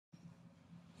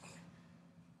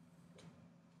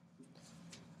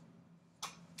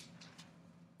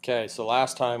Okay, so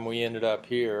last time we ended up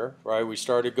here, right? We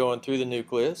started going through the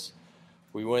nucleus.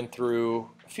 We went through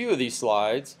a few of these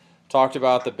slides, talked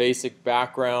about the basic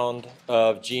background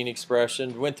of gene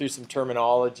expression, went through some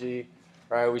terminology,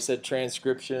 right? We said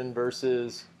transcription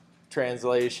versus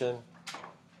translation,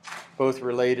 both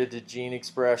related to gene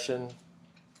expression.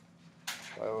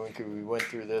 We went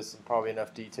through this in probably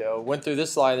enough detail. Went through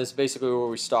this slide, this is basically where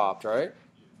we stopped, right?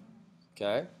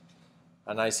 Okay.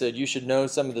 And I said you should know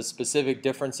some of the specific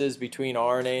differences between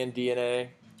RNA and DNA.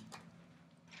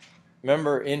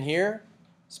 Remember, in here,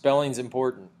 spelling's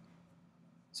important.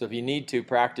 So if you need to,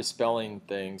 practice spelling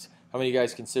things. How many of you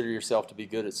guys consider yourself to be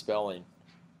good at spelling?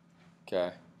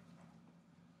 Okay.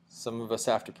 Some of us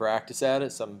have to practice at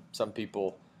it. Some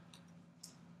people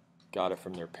got it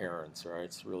from their parents, right?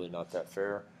 It's really not that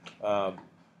fair.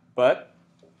 But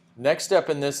next step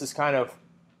in this is kind of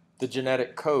the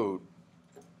genetic code.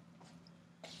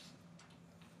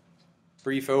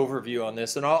 Brief overview on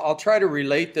this, and I'll try to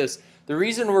relate this. The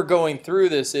reason we're going through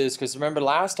this is because remember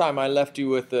last time I left you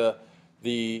with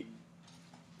the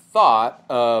thought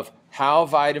of how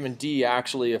vitamin D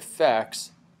actually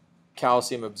affects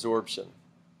calcium absorption.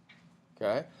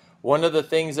 Okay? One of the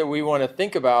things that we want to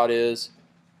think about is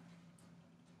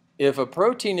if a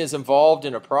protein is involved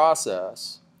in a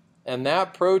process and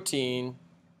that protein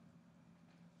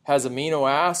has amino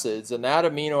acids and that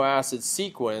amino acid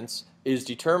sequence is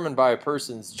determined by a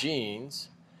person's genes,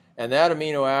 and that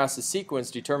amino acid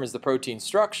sequence determines the protein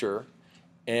structure,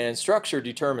 and structure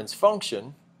determines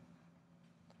function.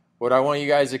 What I want you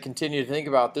guys to continue to think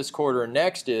about this quarter and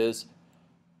next is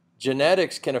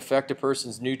genetics can affect a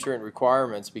person's nutrient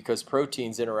requirements because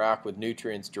proteins interact with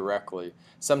nutrients directly.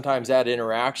 Sometimes that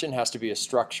interaction has to be a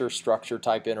structure-structure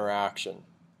type interaction.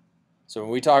 So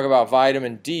when we talk about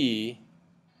vitamin D,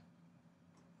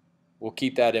 we'll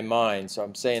keep that in mind. So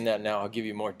I'm saying that now. I'll give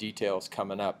you more details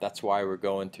coming up. That's why we're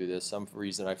going through this. Some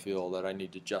reason I feel that I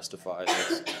need to justify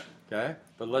this. Okay?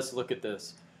 But let's look at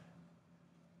this.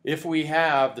 If we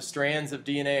have the strands of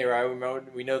DNA,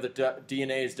 right, we know that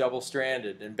DNA is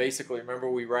double-stranded. And basically,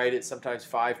 remember, we write it sometimes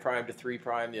 5' to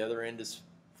 3'. The other end is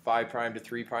 5' to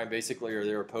 3'. Basically, are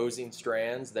there opposing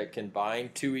strands that can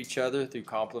bind to each other through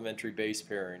complementary base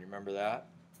pairing. Remember that?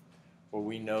 Well,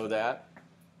 we know that.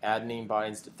 Adenine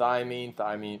binds to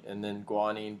thymine, and then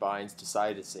guanine binds to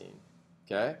cytosine.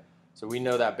 Okay? So we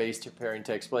know that base pairing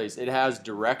takes place. It has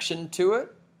direction to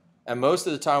it, and most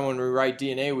of the time when we write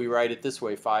DNA, we write it this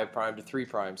way, 5' to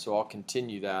 3'. So I'll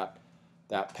continue that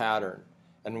pattern.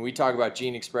 And when we talk about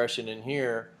gene expression in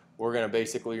here, we're going to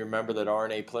basically remember that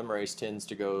RNA polymerase tends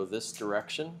to go this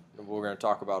direction, and we're going to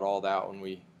talk about all that when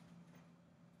we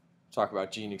talk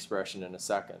about gene expression in a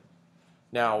second.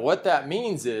 Now, what that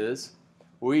means is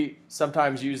we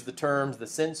sometimes use the terms the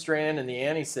sense strand and the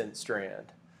antisense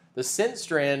strand. The sense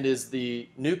strand is the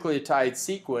nucleotide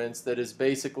sequence that is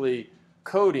basically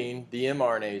coding the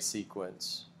mRNA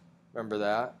sequence. Remember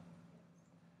that?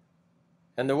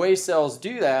 And the way cells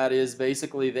do that is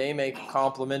basically they make a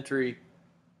complementary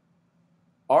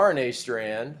RNA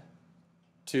strand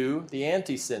to the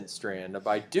antisense strand. And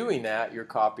by doing that, you're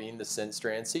copying the sense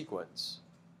strand sequence.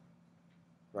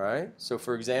 Right? So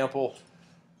for example,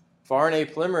 if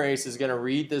RNA polymerase is going to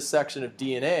read this section of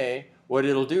DNA, what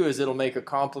it'll do is it'll make a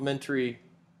complementary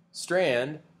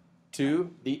strand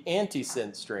to the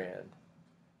antisense strand.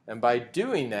 And by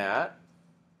doing that,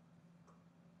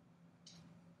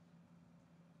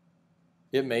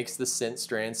 it makes the sense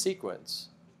strand sequence,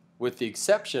 with the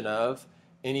exception of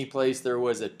any place there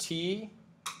was a T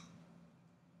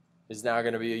is now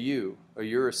going to be a U, a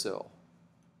uracil.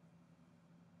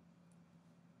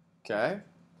 Okay?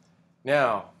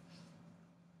 Now,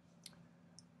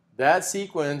 that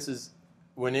sequence is,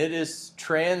 when it is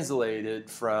translated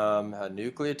from a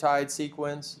nucleotide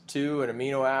sequence to an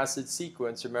amino acid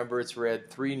sequence, remember it's read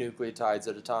 3 nucleotides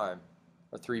at a time,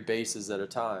 or 3 bases at a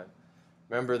time.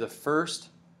 Remember the first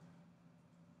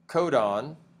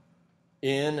codon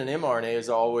in an mRNA is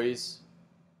always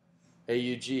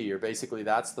AUG, or basically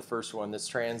that's the first one that's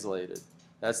translated.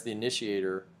 That's the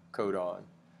initiator codon,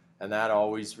 and that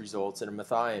always results in a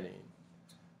methionine.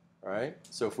 Right?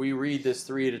 So if we read this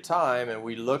 3 at a time and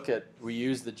we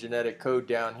use the genetic code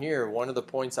down here, one of the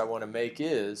points I want to make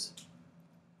is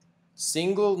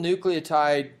single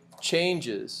nucleotide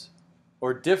changes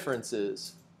or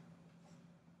differences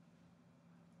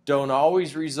don't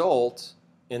always result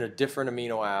in a different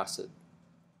amino acid.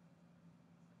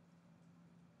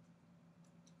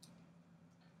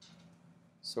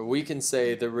 So we can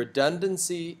say the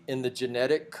redundancy in the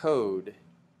genetic code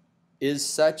is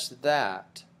such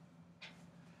that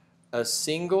a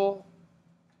single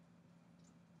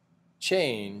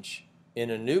change in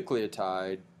a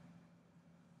nucleotide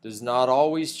does not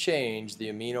always change the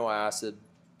amino acid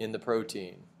in the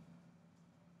protein.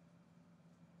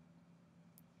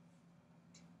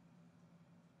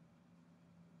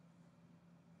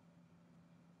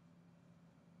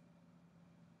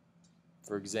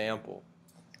 For example,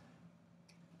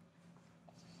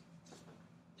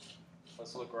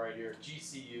 let's look right here,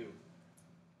 GCU.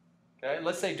 Okay,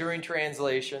 let's say during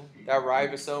translation, that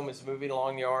ribosome is moving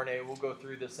along the RNA. We'll go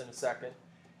through this in a second.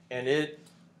 And it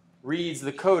reads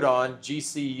the codon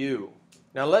GCU.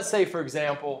 Now let's say, for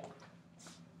example,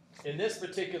 in this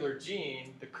particular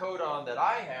gene, the codon that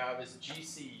I have is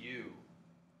GCU.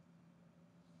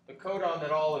 The codon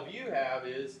that all of you have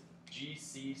is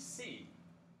GCC.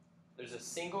 There's a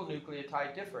single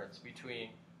nucleotide difference between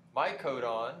my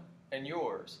codon and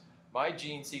yours. My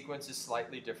gene sequence is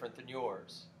slightly different than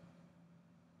yours.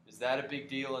 Is that a big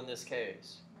deal in this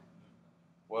case?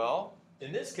 Well,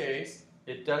 in this case,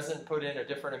 it doesn't put in a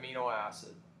different amino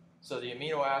acid. So the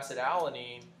amino acid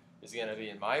alanine is going to be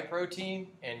in my protein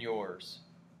and yours.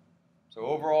 So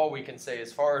overall, we can say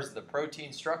as far as the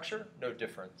protein structure, no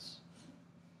difference.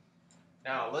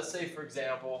 Now, let's say, for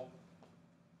example,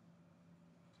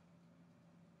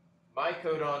 my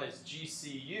codon is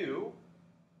GCU,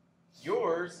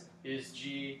 yours is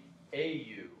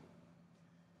GAU.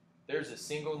 There's a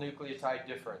single nucleotide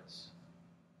difference.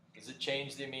 Does it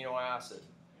change the amino acid?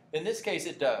 In this case,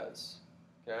 it does.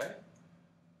 Okay?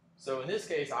 So in this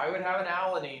case, I would have an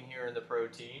alanine here in the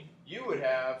protein. You would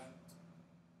have,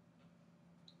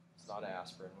 it's not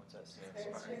aspirin, what's that stand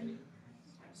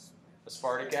for?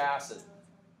 Aspartic acid,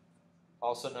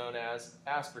 also known as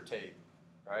aspartate,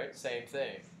 right? Same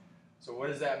thing. So what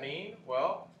does that mean?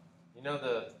 Well, you know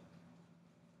the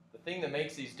thing that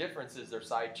makes these differences, they're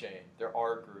side chain. They're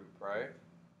R group, right?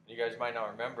 You guys might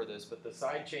not remember this, but the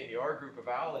side chain, the R group of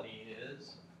alanine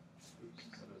is, oops,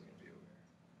 that was going to be over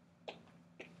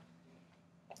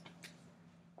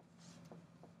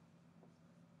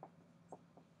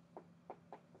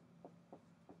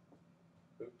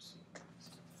here. Oops.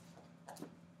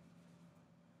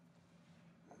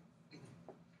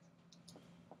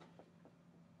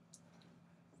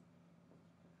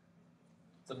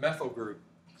 It's a methyl group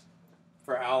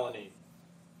for alanine.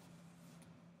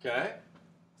 Okay?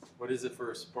 What is it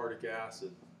for aspartic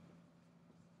acid?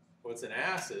 Well, it's an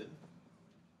acid.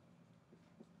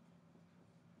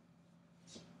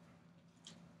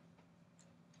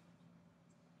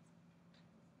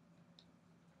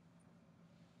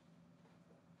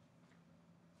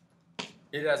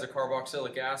 It has a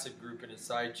carboxylic acid group in its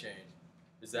side chain.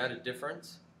 Is that a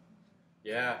difference?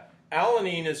 Yeah.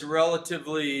 Alanine is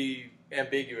relatively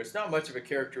ambiguous. Not much of a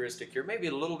characteristic here. Maybe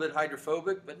a little bit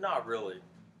hydrophobic, but not really.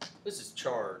 This is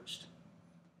charged.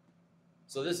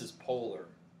 So this is polar.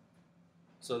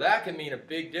 So that can mean a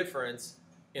big difference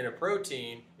in a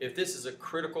protein if this is a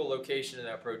critical location in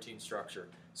that protein structure.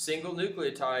 Single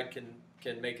nucleotide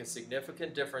can make a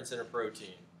significant difference in a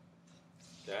protein.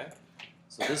 Okay?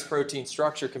 So this protein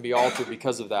structure can be altered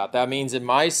because of that. That means in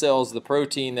my cells, the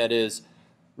protein that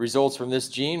results from this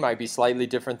gene might be slightly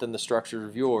different than the structure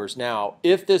of yours. Now,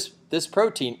 if this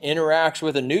protein interacts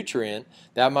with a nutrient,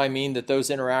 that might mean that those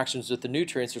interactions with the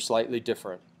nutrients are slightly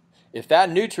different. If that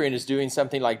nutrient is doing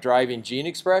something like driving gene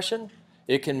expression,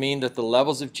 it can mean that the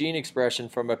levels of gene expression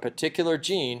from a particular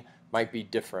gene might be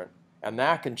different. And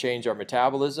that can change our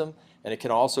metabolism, and it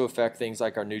can also affect things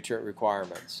like our nutrient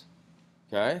requirements.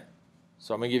 Okay?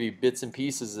 So I'm going to give you bits and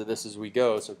pieces of this as we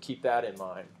go, so keep that in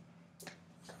mind.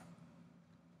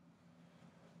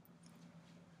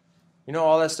 You know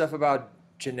all that stuff about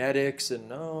genetics and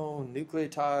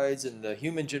nucleotides and the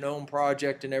Human Genome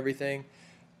Project and everything?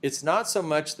 It's not so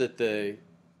much that the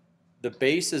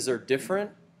bases are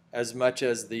different as much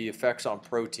as the effects on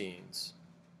proteins.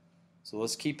 So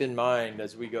let's keep in mind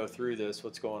as we go through this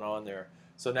what's going on there.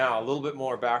 So now a little bit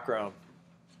more background.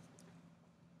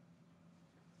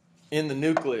 In the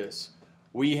nucleus,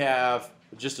 we have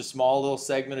just a small little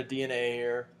segment of DNA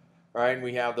here, right? And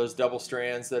we have those double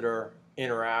strands that are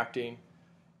interacting.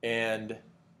 And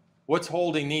what's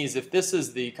holding these, if this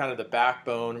is the kind of the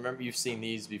backbone, remember you've seen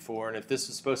these before, and if this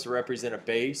is supposed to represent a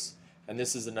base, and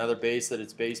this is another base that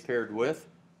it's base paired with,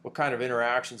 what kind of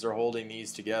interactions are holding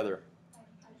these together?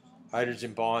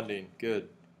 Hydrogen bonding, good.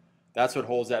 That's what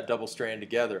holds that double strand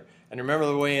together. And remember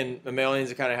the way in mammalians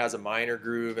it kind of has a minor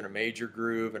groove and a major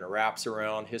groove and it wraps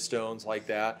around histones like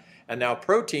that. And now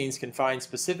proteins can find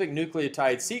specific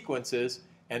nucleotide sequences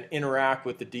and interact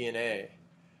with the DNA.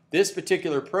 This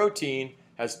particular protein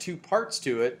has two parts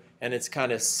to it, and it's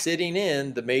kind of sitting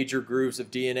in the major grooves of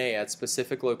DNA at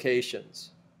specific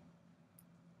locations.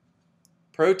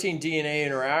 protein-DNA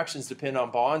interactions depend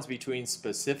on bonds between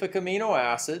specific amino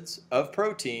acids of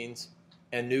proteins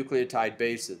and nucleotide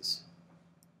bases.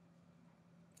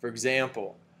 For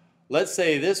example, let's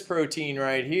say this protein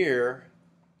right here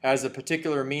has a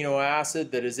particular amino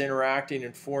acid that is interacting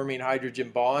and forming hydrogen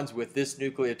bonds with this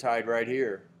nucleotide right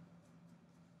here.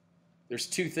 There's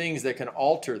two things that can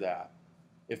alter that.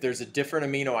 If there's a different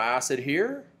amino acid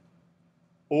here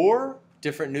or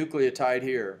different nucleotide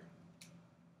here.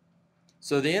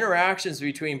 So the interactions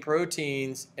between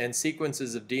proteins and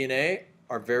sequences of DNA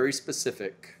are very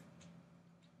specific.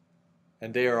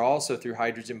 And they are also through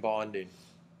hydrogen bonding.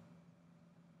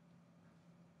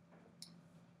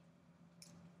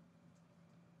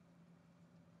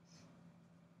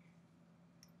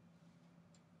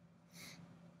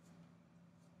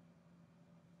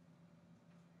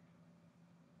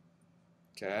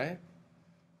 Okay.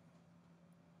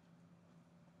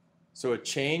 So a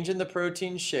change in the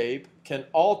protein shape can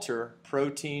alter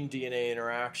protein-DNA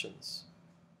interactions.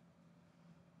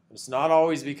 It's not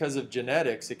always because of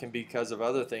genetics, it can be because of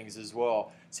other things as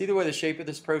well. See the way the shape of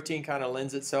this protein kind of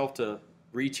lends itself to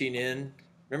reaching in?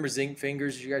 Remember zinc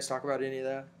fingers? Did you guys talk about any of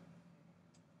that?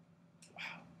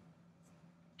 Wow.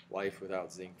 Life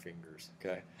without zinc fingers,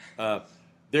 okay?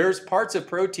 There's parts of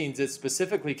proteins that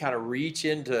specifically kind of reach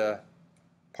into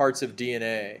parts of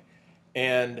DNA.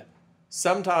 And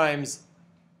sometimes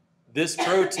this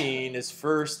protein is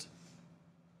first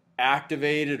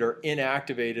activated or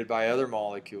inactivated by other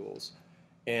molecules.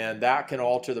 And that can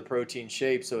alter the protein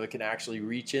shape so it can actually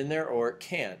reach in there or it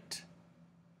can't.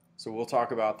 So we'll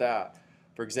talk about that.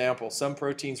 For example, some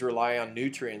proteins rely on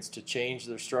nutrients to change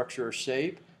their structure or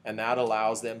shape, and that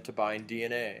allows them to bind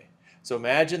DNA. So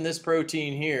imagine this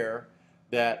protein here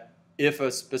that if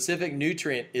a specific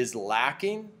nutrient is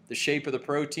lacking, the shape of the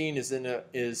protein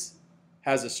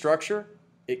has a structure,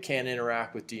 it can't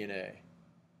interact with DNA.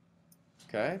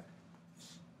 Okay?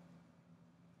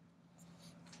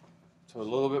 So a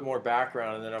little bit more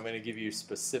background, and then I'm going to give you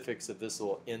specifics of this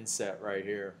little inset right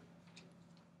here.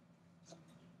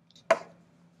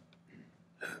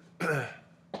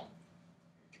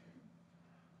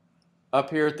 Up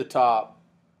here at the top,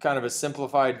 kind of a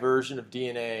simplified version of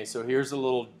DNA. So here's a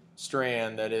little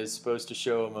strand that is supposed to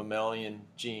show a mammalian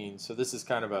gene. So this is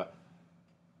kind of a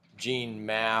gene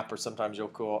map, or sometimes you'll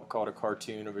call it a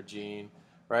cartoon of a gene,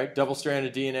 right?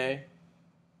 Double-stranded DNA, a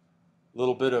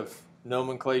little bit of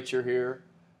nomenclature here.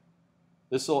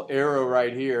 This little arrow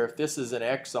right here, if this is an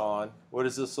exon, what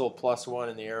does this little +1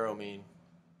 in the arrow mean?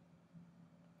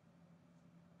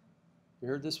 You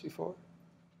heard this before?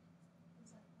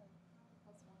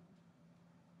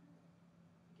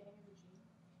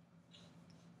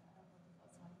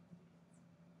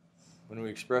 When we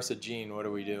express a gene, what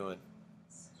are we doing?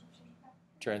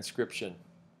 Transcription.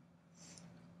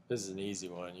 This is an easy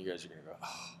one. You guys are going to go,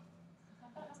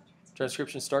 oh.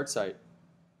 Transcription start site.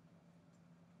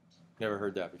 Never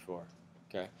heard that before.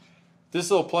 Okay. This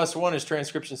little +1 is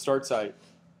transcription start site.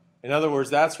 In other words,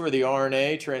 that's where the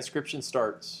RNA transcription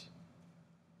starts.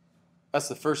 That's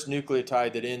the first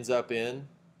nucleotide that ends up in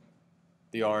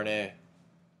the RNA.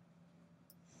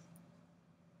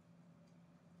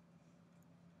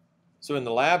 So in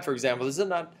the lab, for example, this is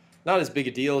not as big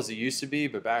a deal as it used to be,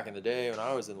 but back in the day when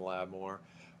I was in the lab more,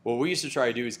 what we used to try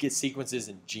to do is get sequences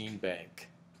in gene bank.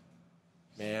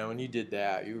 Man, when you did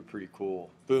that, you were pretty cool.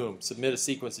 Boom, submit a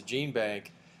sequence to gene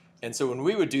bank. And so when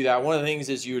we would do that, one of the things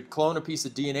is you would clone a piece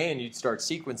of DNA and you'd start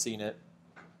sequencing it.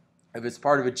 If it's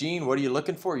part of a gene, what are you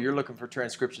looking for? You're looking for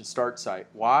transcription start site.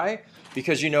 Why?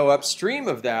 Because you know upstream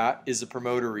of that is the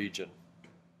promoter region.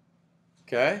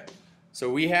 Okay? So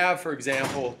we have, for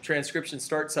example, transcription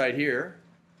start site here.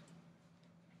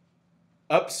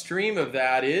 Upstream of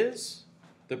that is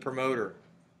the promoter.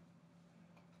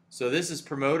 So this is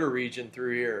promoter region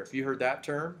through here. Have you heard that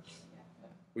term?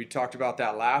 We talked about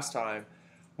that last time.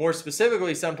 More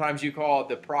specifically, sometimes you call it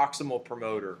the proximal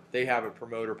promoter. They have a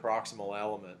promoter proximal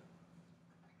element.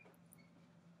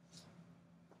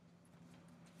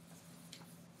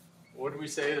 What did we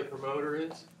say the promoter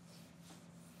is?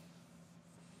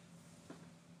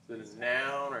 Is it a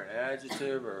noun or an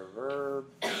adjective or a verb?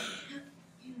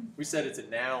 We said it's a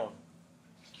noun.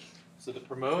 So the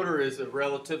promoter is a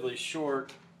relatively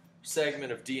short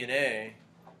segment of DNA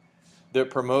that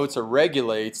promotes or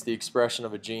regulates the expression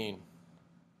of a gene.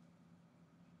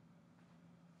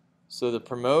 So the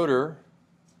promoter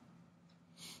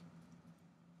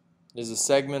is a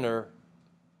segment or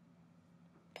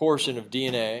portion of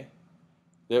DNA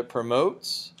that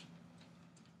promotes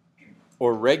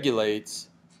or regulates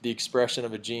the expression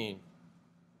of a gene.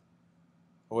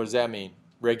 What does that mean?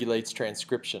 Regulates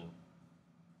transcription.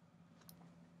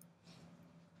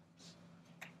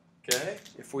 Okay,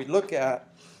 if we look at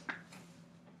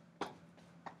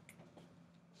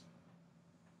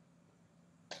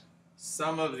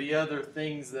some of the other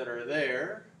things that are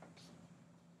there,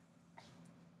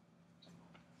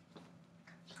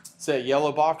 say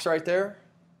yellow box right there,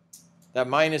 that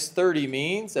minus 30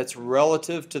 means that's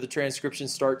relative to the transcription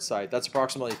start site. That's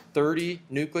approximately 30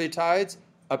 nucleotides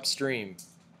upstream.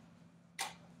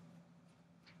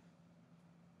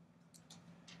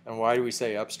 And why do we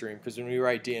say upstream? Because when we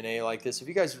write DNA like this, have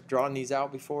you guys drawn these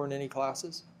out before in any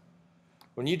classes?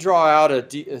 When you draw out a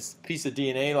piece of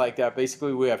DNA like that,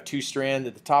 basically we have two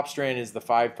strands. The top strand is the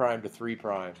 5' to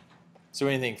 3'. So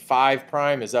anything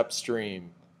 5' is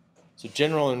upstream. So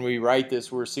generally when we write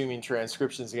this, we're assuming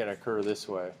transcription is going to occur this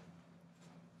way,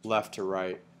 left to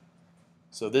right.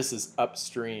 So this is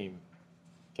upstream.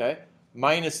 Okay?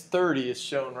 Minus 30 is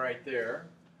shown right there.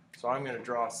 So I'm going to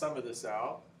draw some of this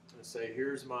out. I'm going to say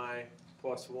here's my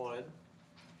plus 1.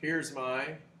 Here's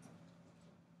my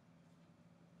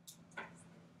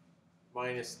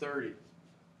minus 30.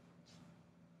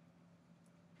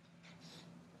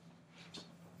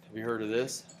 Have you heard of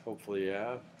this? Hopefully you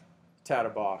have. Tata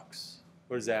box.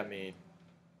 What does that mean?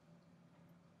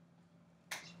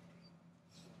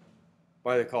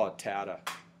 Why do they call it Tata?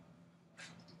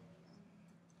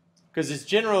 Because it's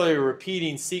generally a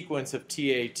repeating sequence of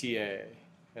TA.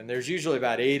 And there's usually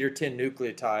about 8 or 10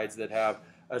 nucleotides that have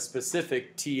a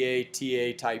specific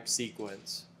TA type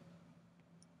sequence.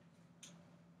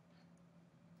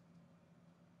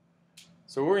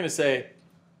 So we're going to say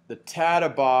the Tata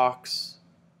box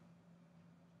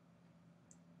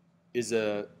is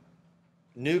a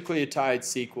nucleotide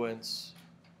sequence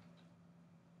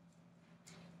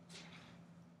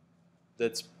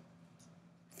that's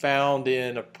found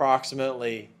in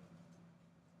approximately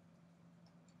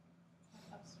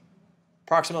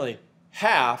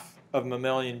half of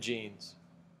mammalian genes.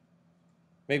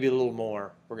 Maybe a little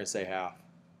more. We're going to say half.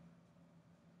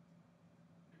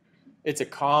 It's a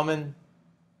common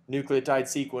nucleotide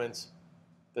sequence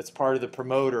that's part of the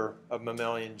promoter of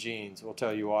mammalian genes. We'll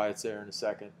tell you why it's there in a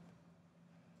second.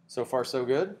 So far, so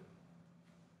good?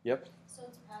 Yep. So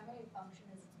its primary function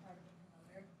is it's part of the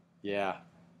promoter? Yeah,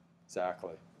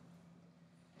 exactly.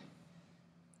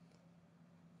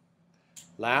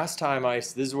 Last time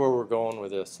this is where we're going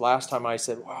with this. Last time I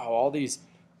said, wow, all these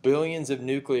billions of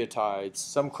nucleotides.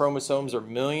 Some chromosomes are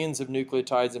millions of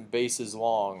nucleotides and bases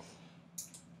long.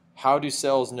 How do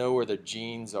cells know where the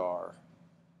genes are?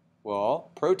 Well,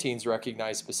 proteins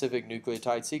recognize specific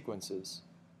nucleotide sequences.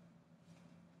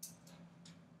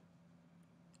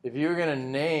 If you were going to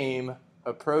name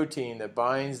a protein that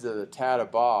binds to the Tata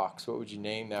box, what would you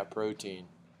name that protein?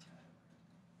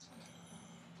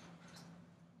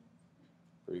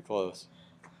 Pretty close.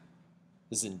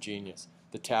 This is ingenious.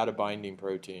 The Tata binding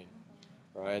protein.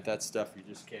 Right? That's stuff you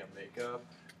just can't make up.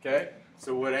 Okay?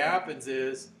 So what happens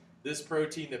is this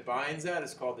protein that binds that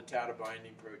is called the Tata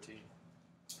binding protein.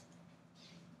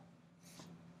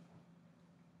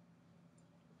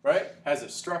 Right? Has a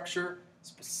structure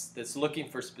that's looking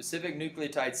for specific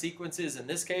nucleotide sequences. In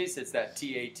this case, it's that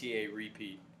TA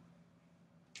repeat.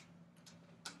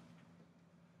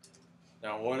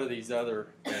 Now, what are these other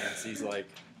things? These like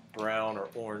brown or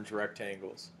orange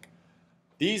rectangles.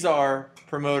 These are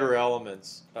promoter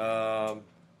elements. A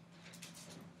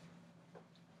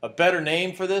better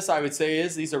name for this, I would say,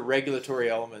 is these are regulatory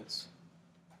elements.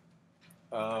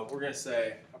 We're going to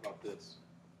say, how about this?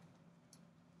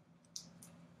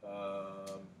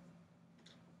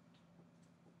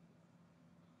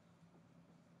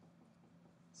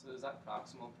 So is that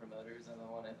proximal promoters and the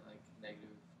one at like negative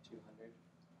 200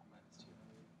 or minus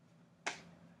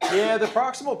 200? Yeah, the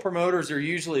proximal promoters are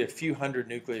usually a few hundred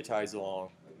nucleotides long.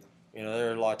 You know,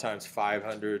 they're a lot of times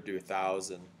 500 to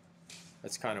 1,000.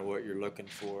 That's kind of what you're looking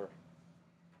for.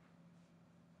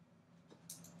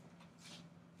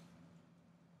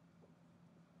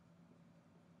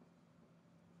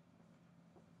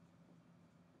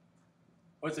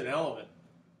 What's an element?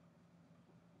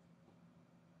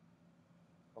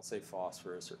 I'll say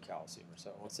phosphorus or calcium or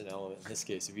something. What's an element in this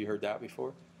case? Have you heard that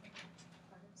before?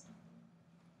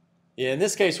 Yeah, in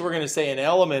this case, we're going to say an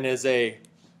element is a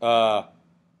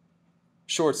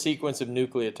short sequence of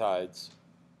nucleotides.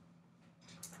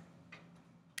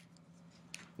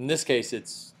 In this case,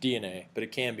 it's DNA, but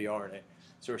it can be RNA.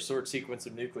 So a short sequence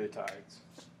of nucleotides.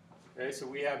 Okay, so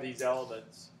we have these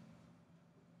elements.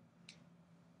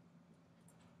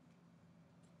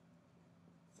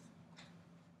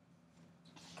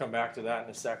 Come back to that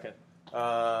in a second.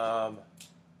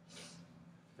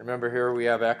 Remember here we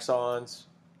have exons.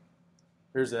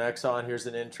 Here's an exon, here's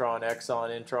an intron,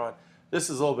 exon, intron. This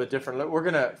is a little bit different. We're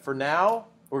gonna, for now,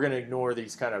 we're going to ignore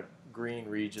these kind of green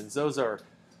regions. Those are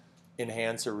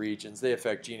enhancer regions. They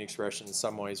affect gene expression in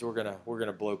some ways. We're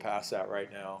gonna blow past that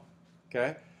right now.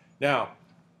 Okay? Now,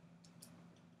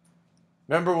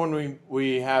 remember when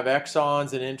we have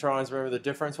exons and introns, remember the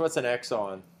difference? What's an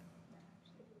exon?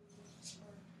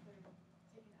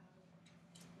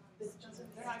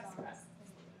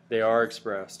 They are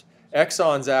expressed.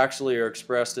 Exons actually are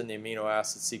expressed in the amino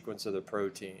acid sequence of the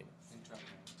protein.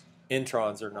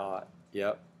 Introns are not.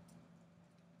 Yep.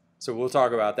 So we'll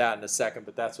talk about that in a second,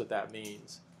 but that's what that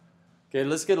means. Okay,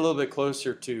 let's get a little bit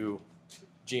closer to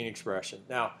gene expression.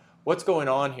 Now, what's going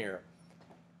on here?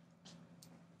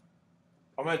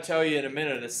 I'm going to tell you in a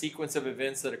minute a sequence of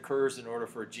events that occurs in order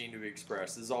for a gene to be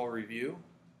expressed. This is all review.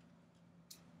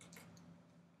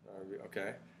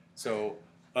 Okay, so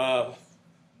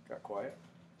got quiet.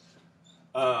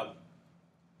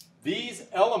 These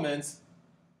elements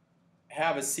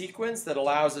have a sequence that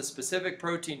allows a specific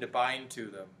protein to bind to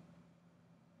them.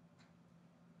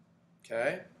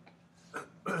 Okay?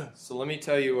 So let me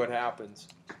tell you what happens.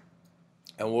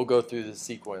 And we'll go through the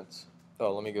sequence.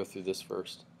 Oh, let me go through this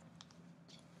first.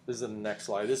 This is in the next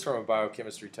slide. This is from a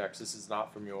biochemistry text. This is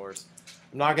not from yours.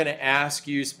 I'm not going to ask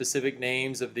you specific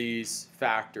names of these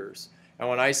factors. And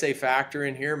when I say factor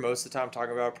in here, most of the time I'm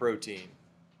talking about a protein.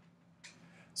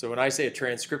 So when I say a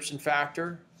transcription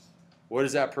factor, what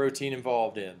is that protein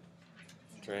involved in?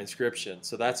 Transcription.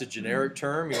 So that's a generic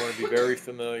term you want to be very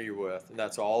familiar with, and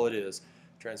that's all it is.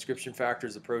 Transcription factor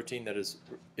is a protein that is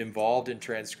involved in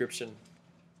transcription,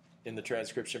 in the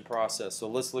transcription process. So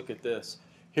let's look at this.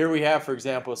 Here we have, for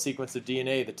example, a sequence of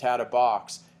DNA, the TATA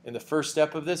box. In the first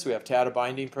step of this, we have TATA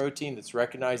binding protein that's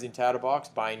recognizing TATA box,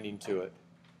 binding to it.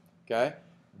 Okay?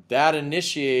 That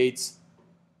initiates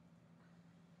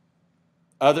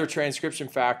other transcription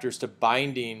factors to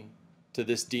binding to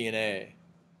this DNA.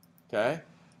 Okay?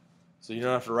 So you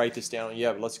don't have to write this down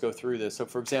yet, but let's go through this. So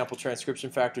for example, transcription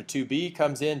factor 2B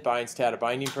comes in, binds TATA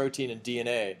binding protein and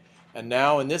DNA. And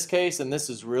now in this case, and this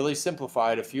is really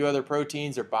simplified, a few other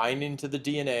proteins are binding to the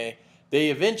DNA.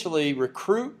 They eventually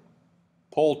recruit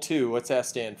pol 2. What's that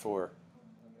stand for?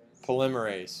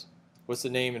 Polymerase. What's the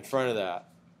name in front of that?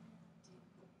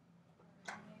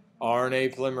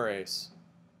 RNA polymerase.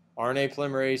 RNA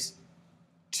polymerase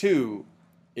 2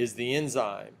 is the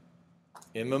enzyme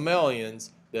in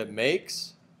mammalians that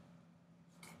makes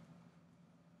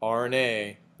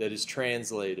RNA that is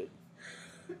translated.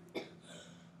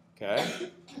 Okay?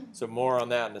 So more on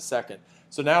that in a second.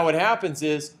 So now what happens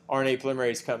is RNA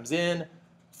polymerase comes in, a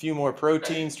few more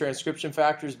proteins, transcription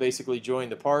factors basically join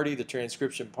the party, the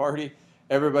transcription party.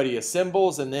 Everybody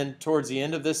assembles, and then towards the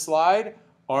end of this slide,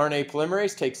 RNA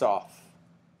polymerase takes off.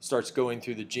 Starts going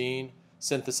through the gene,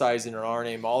 synthesizing an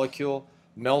RNA molecule,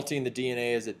 melting the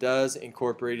DNA as it does,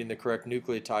 incorporating the correct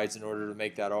nucleotides in order to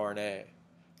make that RNA.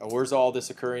 And where's all this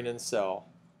occurring in the cell?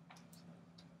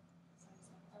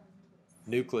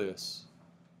 Nucleus.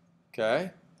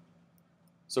 Okay?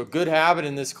 So a good habit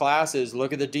in this class is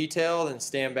look at the detail and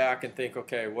stand back and think,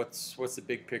 okay, what's the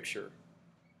big picture?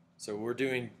 So we're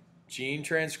doing gene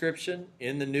transcription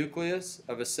in the nucleus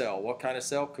of a cell. What kind of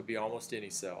cell? Could be almost any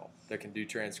cell that can do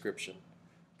transcription.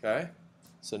 Okay?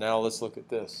 So now let's look at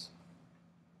this.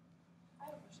 I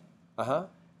have a question. Uh-huh.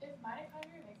 If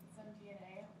mitochondria makes its own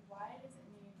DNA, why does it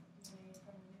need DNA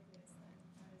from the nucleus then?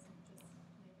 Why doesn't it just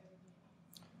make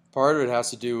everything? Part of it has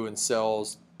to do when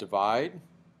cells divide,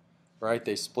 right?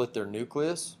 They split their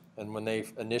nucleus, and when they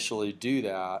initially do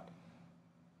that,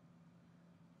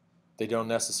 they don't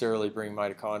necessarily bring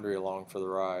mitochondria along for the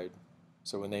ride.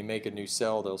 So when they make a new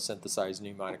cell, they'll synthesize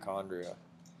new mitochondria.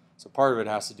 So part of it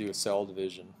has to do with cell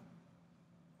division.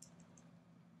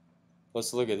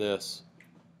 Let's look at this.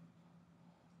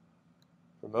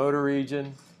 Promoter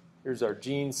region. Here's our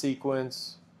gene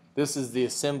sequence. This is the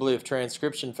assembly of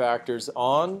transcription factors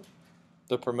on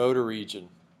the promoter region.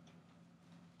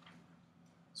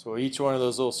 So each one of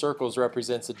those little circles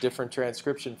represents a different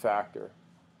transcription factor.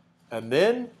 And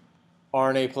then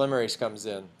RNA polymerase comes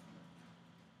in.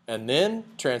 And then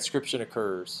transcription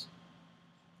occurs.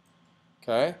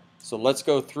 Okay? So let's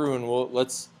go through and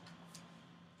let's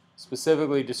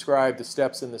specifically describe the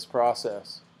steps in this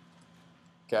process.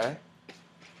 Okay?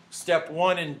 Step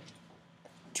 1 in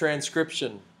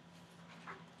transcription.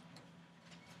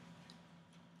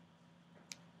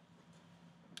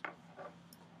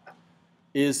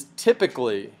 Is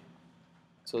typically,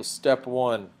 so step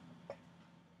 1,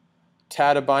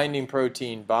 TATA binding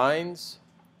protein binds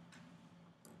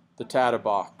the TATA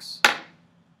box.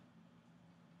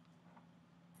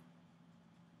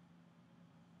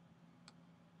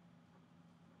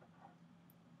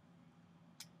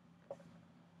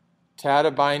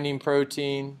 TATA binding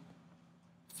protein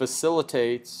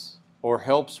facilitates or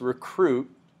helps recruit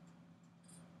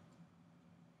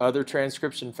other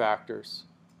transcription factors.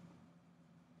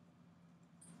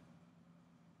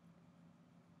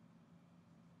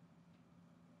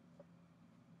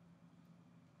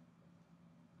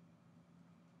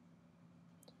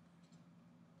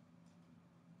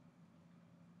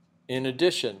 In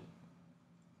addition,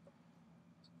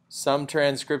 some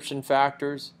transcription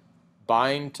factors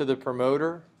bind to the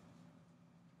promoter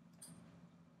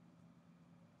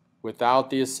without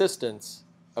the assistance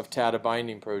of TATA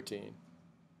binding protein.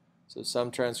 So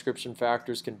some transcription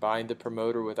factors can bind the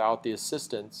promoter without the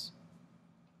assistance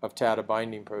of TATA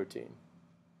binding protein.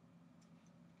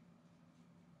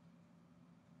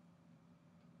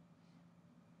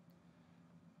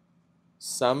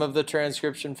 Some of the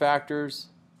transcription factors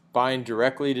bind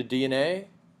directly to DNA,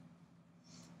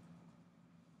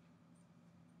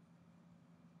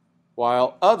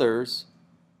 while others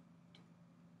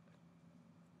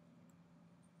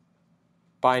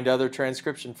bind other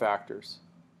transcription factors.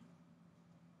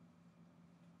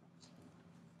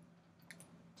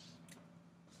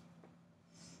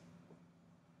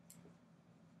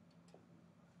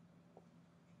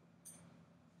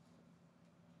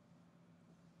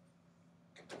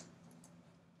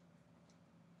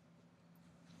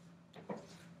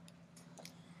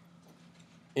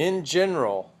 In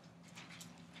general,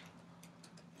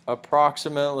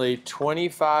 approximately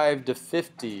 25 to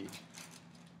 50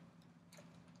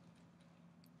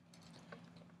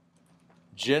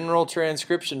 general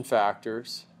transcription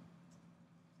factors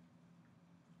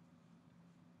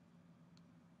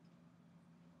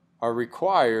are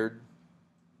required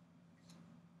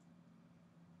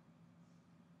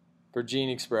for gene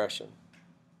expression.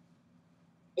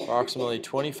 Approximately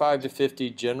 25 to 50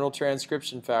 general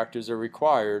transcription factors are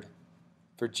required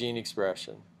for gene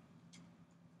expression.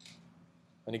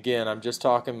 And again, I'm just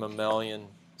talking mammalian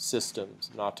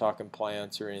systems, not talking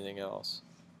plants or anything else.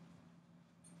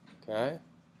 Okay?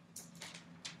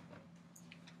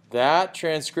 That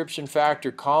transcription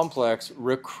factor complex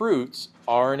recruits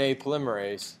RNA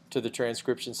polymerase to the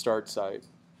transcription start site.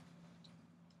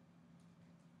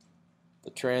 The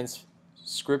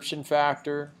transcription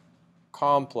factor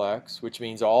complex, which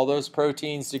means all those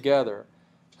proteins together,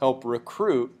 help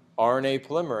recruit RNA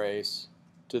polymerase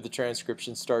to the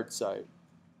transcription start site.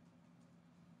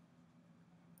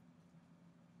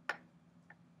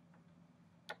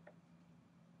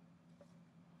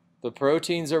 The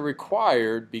proteins are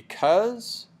required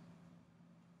because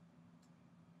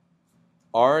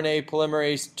RNA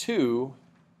polymerase II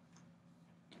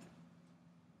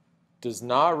does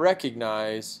not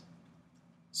recognize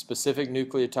specific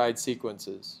nucleotide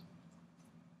sequences.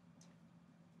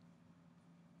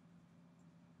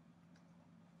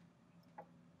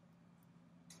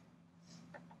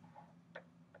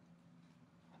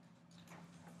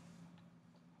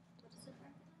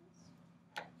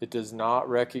 It does not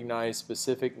recognize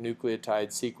specific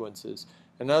nucleotide sequences.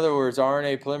 In other words,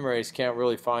 RNA polymerase can't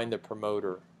really find the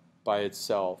promoter by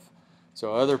itself.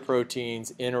 So other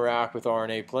proteins interact with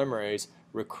RNA polymerase,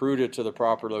 recruit it to the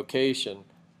proper location.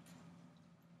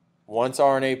 Once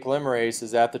RNA polymerase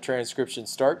is at the transcription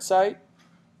start site,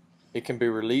 it can be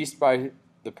released by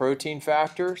the protein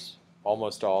factors,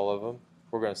 almost all of them.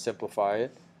 We're going to simplify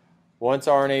it. Once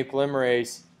RNA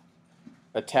polymerase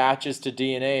attaches to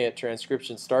DNA at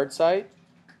transcription start site,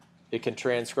 it can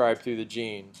transcribe through the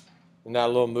gene. And that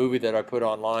little movie that I put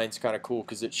online is kind of cool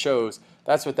because it shows,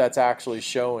 that's what that's actually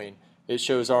showing. It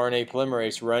shows RNA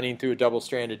polymerase running through a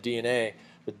double-stranded DNA.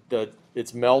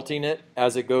 It's melting it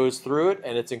as it goes through it,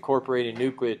 and it's incorporating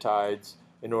nucleotides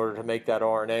in order to make that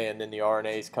RNA, and then the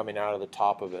RNA is coming out of the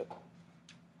top of it.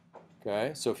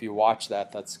 Okay, so if you watch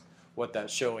that, that's what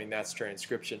that's showing, that's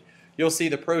transcription. You'll see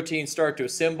the protein start to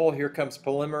assemble. Here comes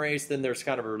polymerase. Then there's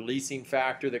kind of a releasing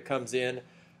factor that comes in,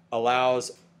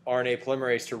 allows RNA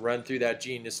polymerase to run through that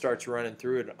gene. It starts running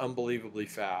through it unbelievably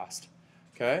fast.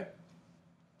 Okay?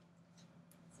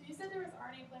 So you said there was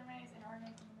RNA polymerase and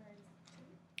RNA polymerase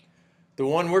 2? The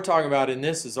one we're talking about in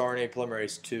this is RNA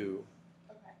polymerase 2.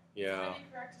 Okay. Yeah. Would it be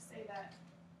correct to say that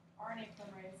RNA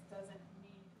polymerase doesn't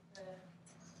need the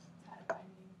TATA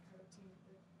binding protein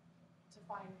to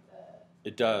find the...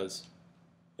 It does.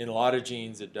 In a lot of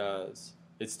genes, it does.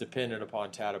 It's dependent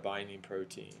upon TATA binding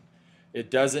protein.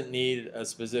 It doesn't need a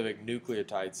specific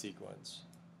nucleotide sequence.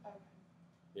 Okay.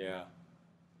 Yeah.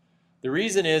 The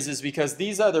reason is because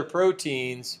these other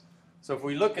proteins, so if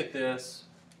we look at this,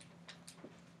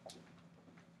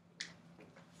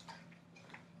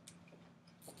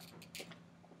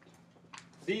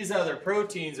 these other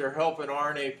proteins are helping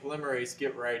RNA polymerase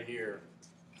get right here.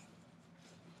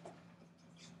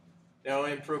 Now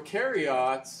in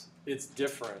prokaryotes, it's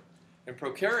different. In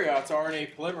prokaryotes,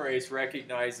 RNA polymerase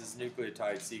recognizes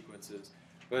nucleotide sequences,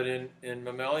 but in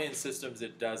mammalian systems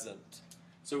it doesn't.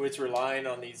 So it's relying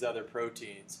on these other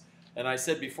proteins. And I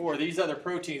said before, these other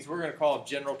proteins, we're going to call them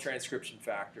general transcription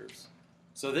factors.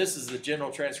 So this is the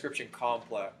general transcription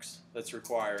complex that's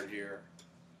required here.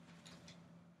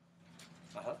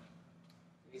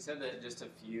 You said that just a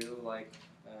few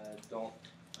don't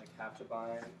have to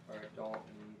bind or don't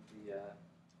need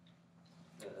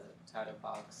the title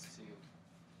box to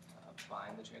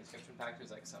bind the transcription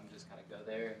factors. Like some just kind of go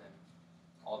there, and then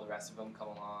all the rest of them come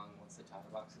along once the title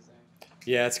box is there.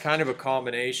 Yeah, it's kind of a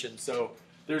combination. So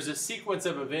there's a sequence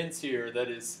of events here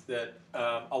that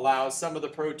allows some of the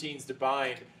proteins to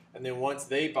bind, and then once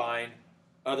they bind,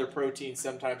 other proteins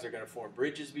sometimes are going to form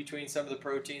bridges between some of the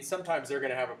proteins. Sometimes they're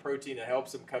going to have a protein that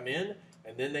helps them come in,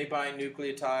 and then they bind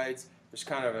nucleotides. There's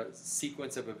kind of a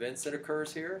sequence of events that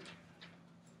occurs here.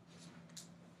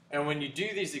 And when you do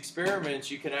these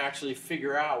experiments, you can actually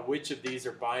figure out which of these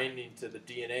are binding to the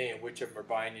DNA and which of them are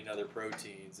binding other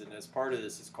proteins. And as part of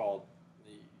this is called,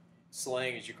 the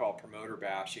slang as you call promoter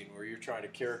bashing, where you're trying to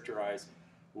characterize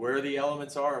where the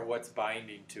elements are and what's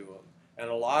binding to them. And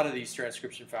a lot of these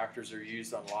transcription factors are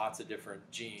used on lots of different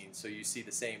genes, so you see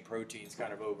the same proteins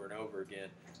kind of over and over again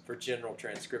for general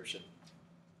transcription.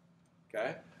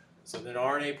 Okay? So then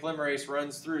RNA polymerase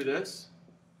runs through this,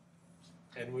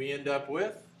 and we end up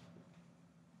with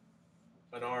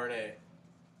an RNA.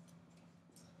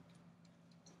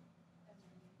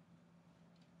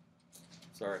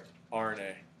 Sorry,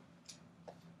 RNA.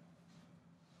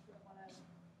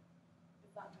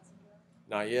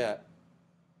 Not yet.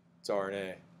 It's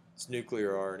RNA. It's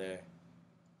nuclear RNA. When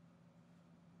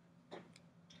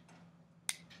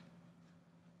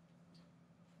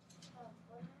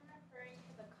you're referring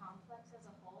to the complex as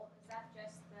a whole, is that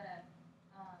just the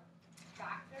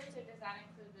factors, or does that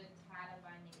include the TATA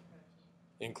binding protein?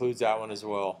 Includes that one as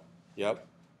well. Yep.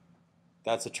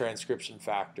 That's a transcription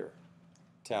factor.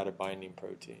 TATA binding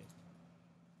protein.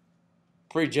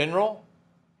 Pretty general?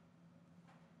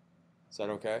 Is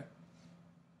that okay?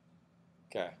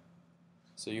 Okay.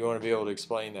 So you want to be able to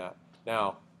explain that.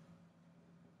 Now,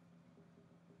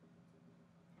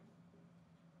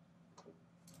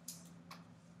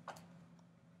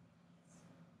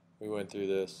 we went through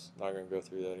this. Not going to go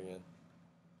through that again.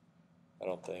 I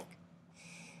don't think.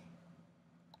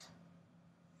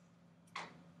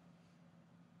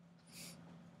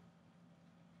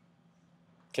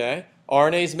 Okay.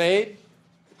 RNA's made,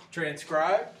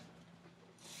 transcribed.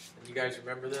 And you guys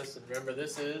remember this? And remember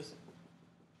this is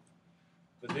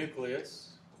the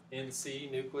nucleus,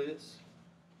 NC nucleus.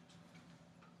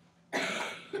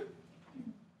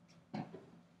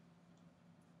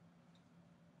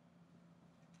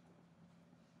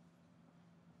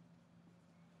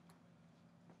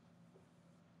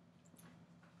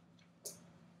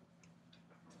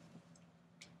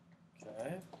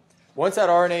 Okay. Once that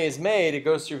RNA is made, it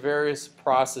goes through various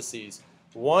processes.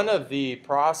 One of the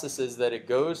processes that it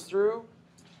goes through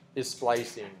is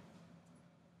splicing.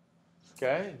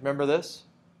 Okay, remember this?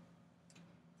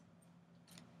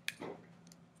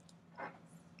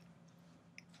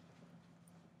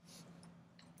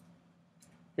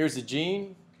 Here's the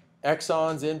gene,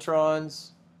 exons, introns,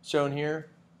 shown here.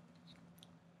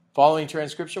 Following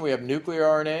transcription, we have nuclear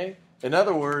RNA. In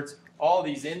other words, all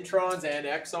these introns and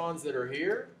exons that are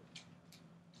here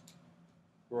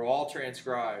were all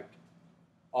transcribed.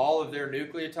 All of their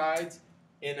nucleotides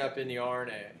end up in the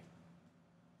RNA.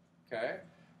 Okay?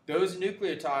 Those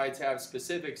nucleotides have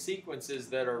specific sequences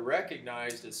that are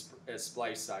recognized as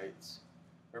splice sites.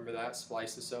 Remember that?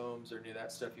 Spliceosomes or any of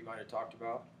that stuff you might have talked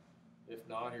about? If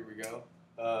not, here we go.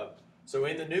 So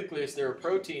in the nucleus, there are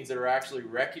proteins that are actually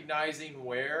recognizing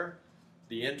where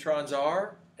the introns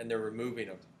are, and they're removing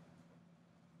them.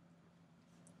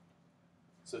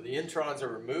 So the introns are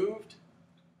removed,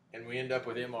 and we end up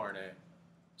with mRNA,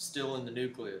 still in the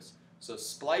nucleus. So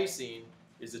splicing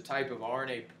is a type of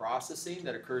RNA processing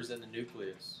that occurs in the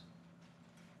nucleus.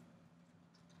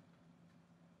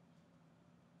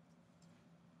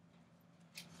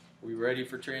 We ready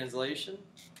for translation?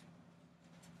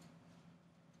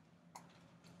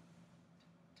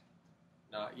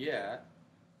 Not yet,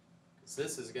 because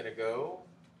this is going to go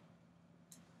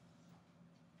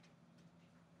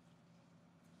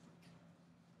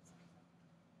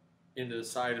into the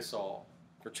cytosol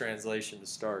for translation to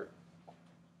start.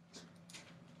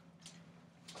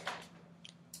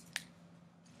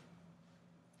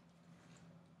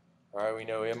 All right, we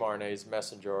know mRNA is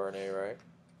messenger RNA, right?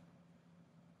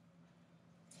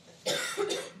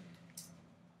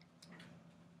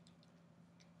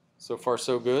 So So far,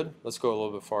 so good. Let's go a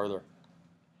little bit farther.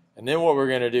 And then what we're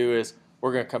going to do is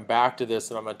we're going to come back to this,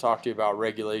 and I'm going to talk to you about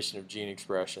regulation of gene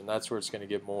expression. That's where it's going to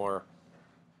get more,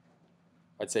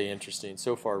 I'd say, interesting.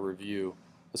 So far, review.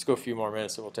 Let's go a few more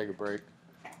minutes, and we'll take a break.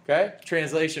 Okay?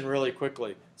 Translation really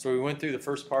quickly. So we went through the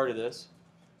first part of this.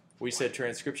 We said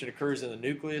transcription occurs in the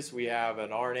nucleus. We have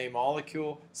an RNA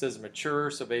molecule. It says mature,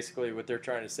 so basically what they're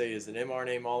trying to say is an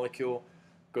mRNA molecule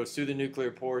goes through the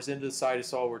nuclear pores into the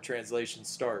cytosol where translation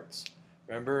starts.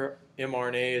 Remember,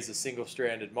 mRNA is a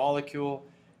single-stranded molecule.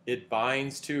 It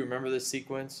binds to, remember this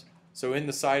sequence? So in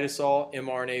the cytosol,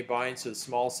 mRNA binds to the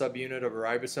small subunit of a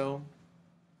ribosome.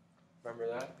 Remember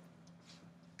that?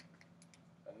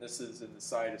 And this is in the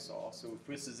cytosol. So if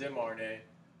this is mRNA,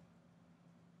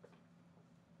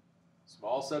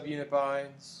 small subunit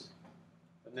binds,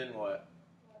 and then what?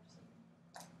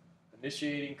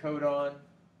 Initiating codon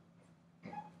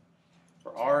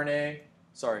for RNA,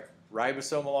 sorry,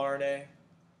 ribosomal RNA,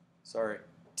 sorry,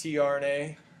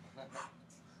 tRNA.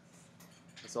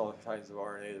 That's all the kinds of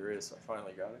RNA there is, so I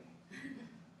finally got it.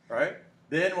 All right,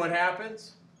 then what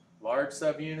happens? Large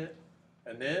subunit,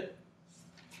 and then,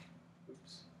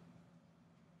 oops,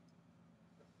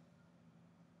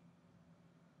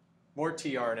 more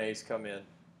tRNAs come in.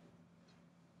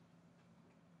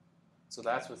 So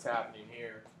that's what's happening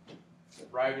here.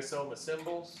 Ribosome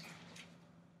assembles,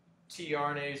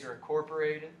 tRNAs are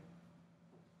incorporated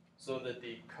so that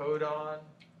the codon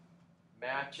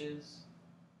matches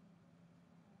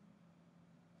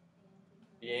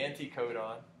the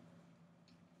anticodon.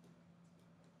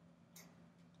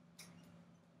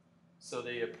 So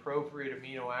the appropriate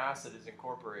amino acid is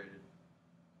incorporated.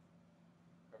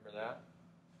 Remember that?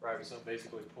 Ribosome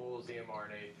basically pulls the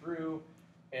mRNA through.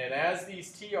 And as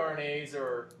these tRNAs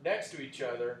are next to each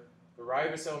other, the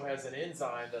ribosome has an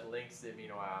enzyme that links the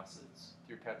amino acids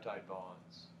through peptide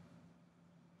bonds.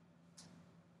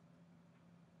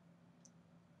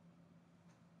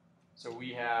 So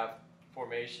we have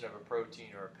formation of a protein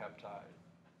or a peptide.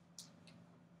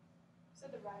 So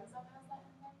the ribosome has that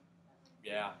enzyme?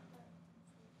 Yeah.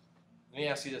 Let me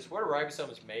ask you this. What are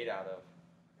ribosomes made out of?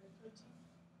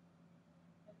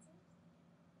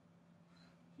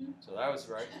 So that was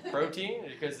right. Protein,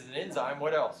 because it's an enzyme.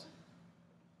 What else?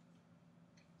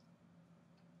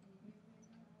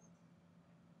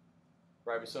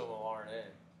 Ribosomal RNA.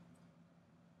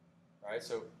 Right?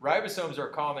 So ribosomes are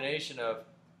a combination of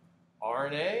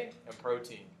RNA and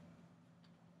protein.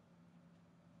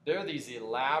 They're these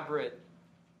elaborate,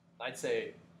 I'd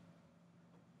say,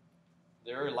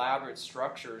 they're elaborate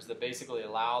structures that basically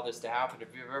allow this to happen.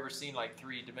 If you've ever seen like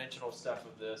three-dimensional stuff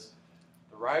of this,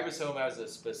 the ribosome has a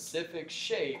specific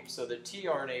shape so that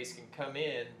tRNAs can come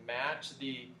in, match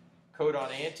the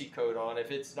codon-anticodon. If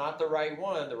it's not the right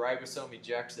one, the ribosome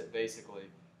ejects it basically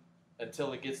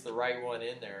until it gets the right one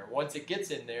in there. Once it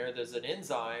gets in there, there's an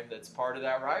enzyme that's part of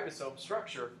that ribosome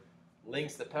structure,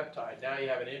 links the peptide. Now you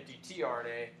have an empty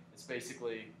tRNA that's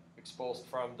basically expulsed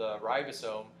from the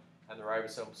ribosome, and the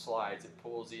ribosome slides. It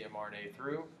pulls the mRNA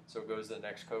through, so it goes to the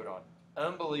next codon.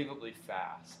 Unbelievably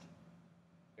fast.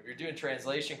 If you're doing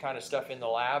translation kind of stuff in the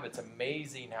lab, it's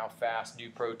amazing how fast new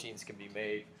proteins can be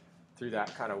made through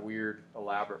that kind of weird,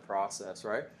 elaborate process,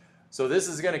 right? So this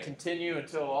is going to continue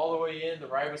until all the way in. The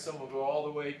ribosome will go all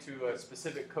the way to a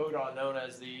specific codon known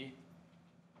as the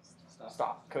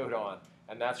stop codon.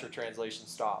 And that's where translation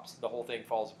stops. The whole thing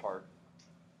falls apart.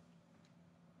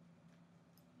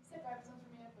 You said ribosomes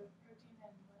are made up of protein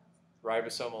and what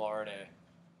else? Ribosomal RNA.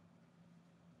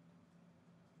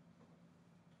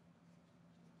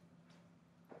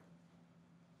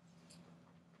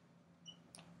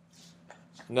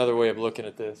 Another way of looking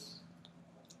at this.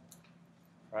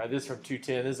 All right, this is from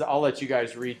 210. This is, I'll let you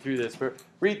guys read through this, but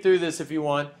read through this if you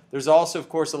want. There's also, of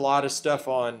course, a lot of stuff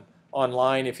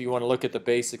online if you want to look at the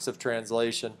basics of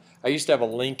translation. I used to have a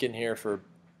link in here for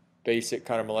basic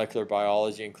kind of molecular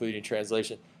biology, including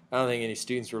translation. I don't think any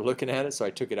students were looking at it, so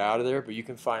I took it out of there, but you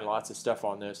can find lots of stuff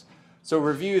on this. So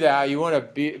review that. You want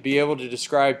to be able to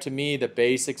describe to me the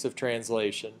basics of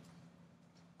translation,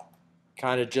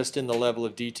 kind of just in the level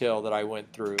of detail that I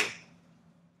went through.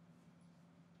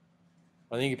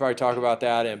 I think you probably talk about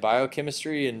that in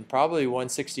biochemistry and probably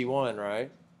 161,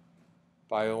 right?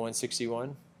 Bio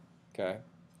 161? Okay.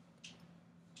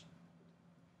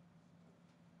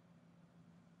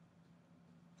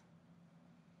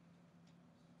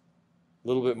 A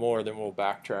little bit more, then we'll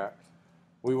backtrack.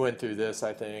 We went through this,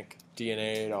 I think.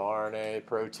 DNA to RNA,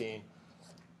 protein.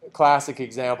 A classic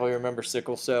example, you remember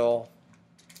sickle cell,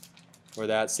 where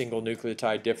that single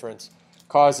nucleotide difference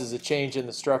causes a change in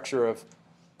the structure of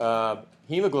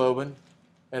hemoglobin,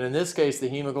 And in this case, the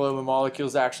hemoglobin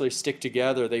molecules actually stick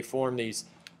together. They form these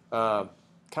kind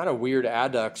of weird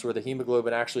adducts where the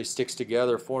hemoglobin actually sticks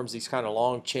together, forms these kind of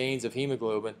long chains of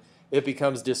hemoglobin. It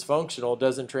becomes dysfunctional,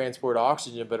 doesn't transport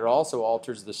oxygen, but it also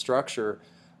alters the structure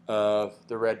of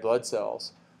the red blood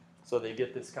cells. So they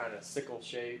get this kind of sickle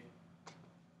shape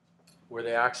where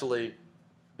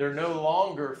they're no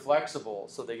longer flexible,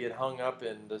 so they get hung up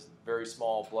in the very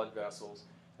small blood vessels,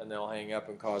 and they'll hang up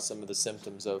and cause some of the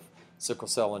symptoms of sickle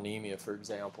cell anemia, for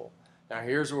example. Now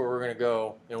here's where we're going to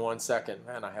go in 1 second.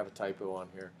 Man, I have a typo on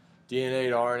here. DNA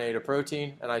to RNA to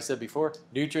protein, and I said before,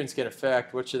 nutrients can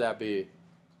affect, what should that be?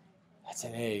 That's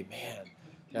an A, man.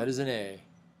 That is an A.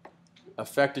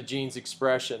 Affect a gene's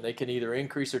expression. They can either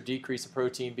increase or decrease the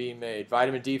protein being made.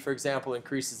 Vitamin D, for example,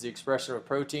 increases the expression of a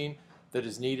protein that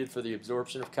is needed for the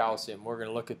absorption of calcium. We're going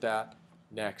to look at that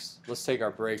next. Let's take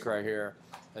our break right here,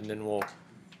 and then we'll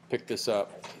pick this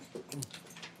up.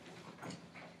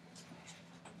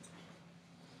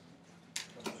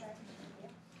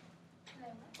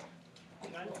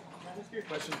 Can I ask you a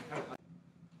question?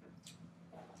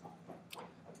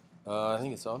 I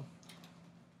think it's on.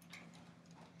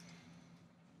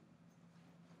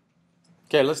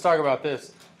 Okay, let's talk about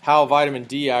this. How vitamin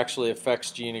D actually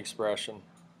affects gene expression.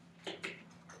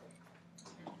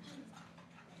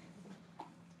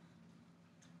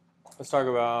 Let's talk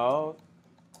about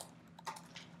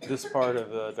this part of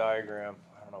the diagram.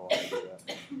 I don't know why I do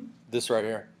that. This right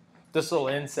here. This little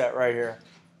inset right here.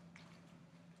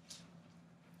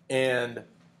 And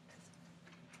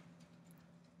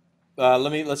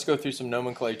let's go through some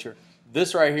nomenclature.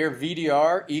 This right here,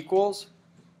 VDR equals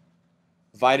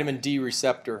vitamin D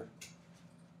receptor.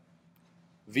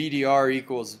 VDR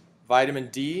equals vitamin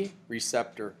D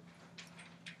receptor.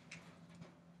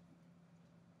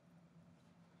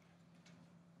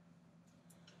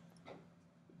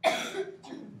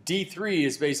 D3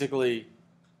 is basically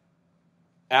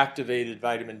activated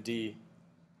vitamin D.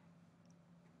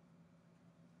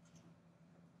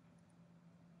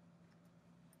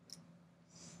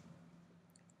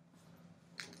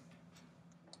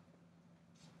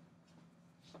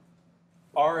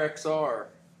 RXR.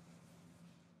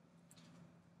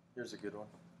 Here's a good one.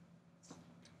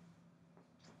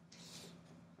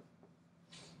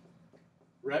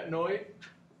 Retinoid.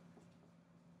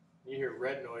 You hear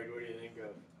retinoid, what do you think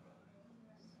of?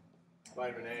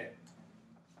 Vitamin A.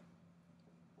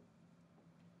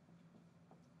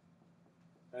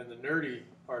 And the nerdy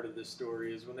part of this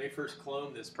story is when they first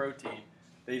cloned this protein,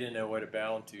 they didn't know what it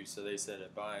bound to, so they said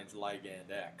it binds ligand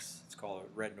X. It's called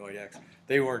retinoid X.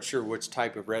 They weren't sure which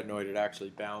type of retinoid it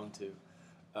actually bound to.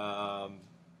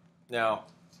 Now,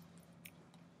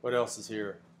 what else is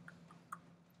here?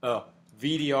 Oh,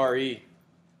 VDRE.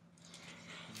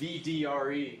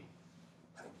 VDRE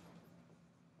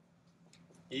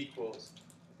equals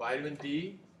vitamin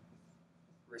D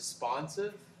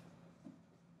responsive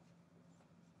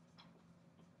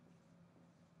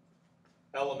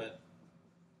element.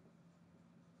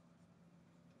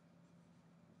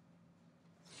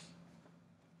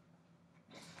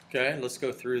 Okay, let's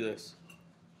go through this.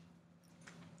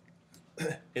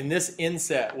 In this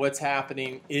inset, what's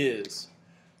happening is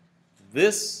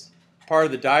this part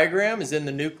of the diagram is in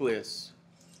the nucleus.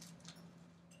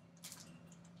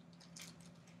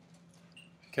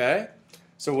 Okay?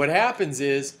 So what happens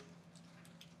is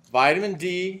vitamin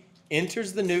D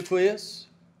enters the nucleus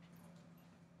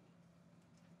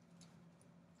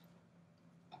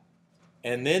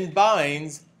and then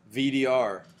binds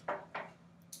VDR.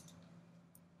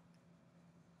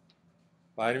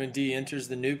 Vitamin D enters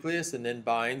the nucleus and then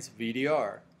binds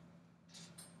VDR.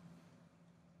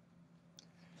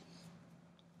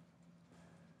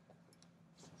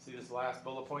 See this last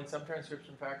bullet point? Some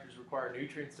transcription factors require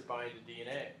nutrients to bind to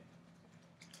DNA.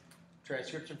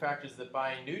 Transcription factors that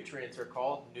bind nutrients are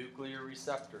called nuclear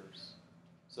receptors.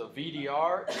 So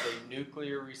VDR is a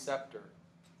nuclear receptor.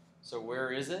 So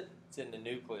where is it? It's in the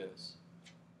nucleus.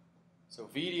 So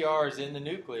VDR is in the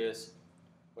nucleus.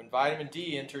 When vitamin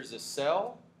D enters a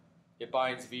cell, it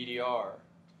binds VDR.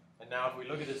 And now if we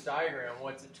look at this diagram,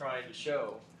 what's it trying to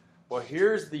show? Well,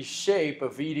 here's the shape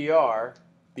of VDR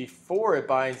before it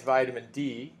binds vitamin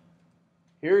D.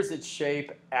 Here's its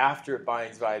shape after it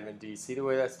binds vitamin D. See the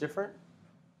way that's different?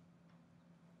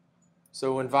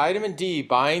 So when vitamin D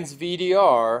binds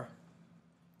VDR,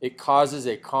 it causes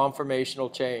a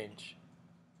conformational change.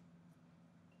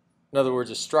 In other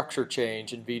words, a structure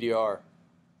change in VDR.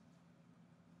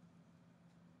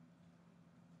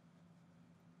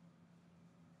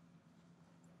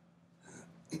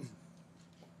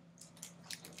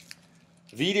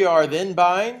 VDR then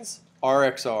binds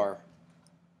RXR.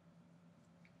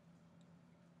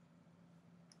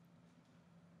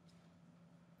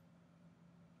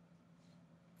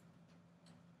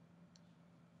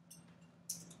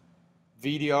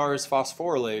 VDR is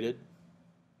phosphorylated.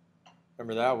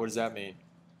 Remember that? What does that mean?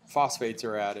 Phosphates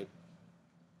are added.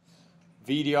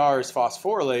 VDR is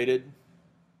phosphorylated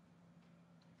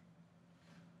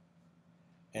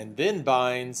and then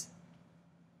binds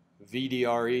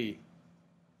VDRE.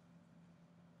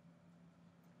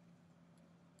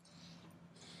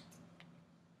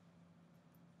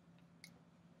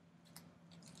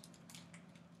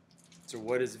 So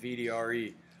what is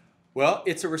VDRE? Well,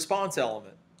 it's a response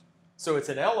element. So it's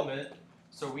an element,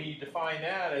 so we define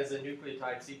that as a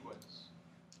nucleotide sequence.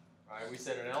 Right? We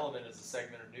said an element is a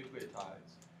segment of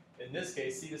nucleotides. In this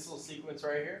case, see this little sequence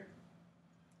right here?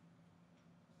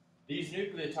 These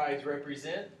nucleotides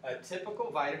represent a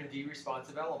typical vitamin D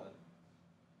responsive element.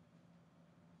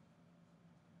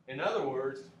 In other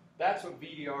words, that's what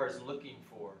VDR is looking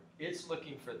for. It's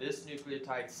looking for this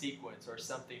nucleotide sequence or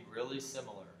something really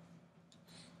similar.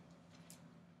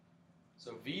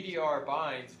 So VDR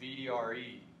binds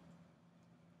VDRE.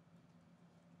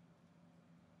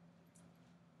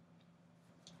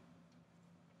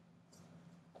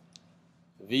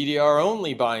 VDR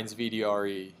only binds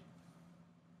VDRE.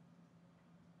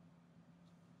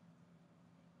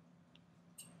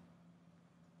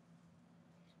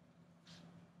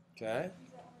 Okay.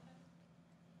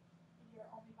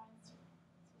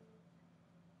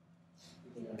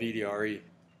 VDRE.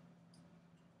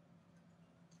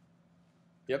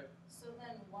 Yep. So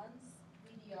then once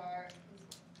VDR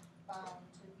is bound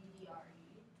to VDRE,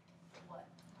 what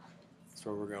happens? That's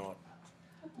where we're going.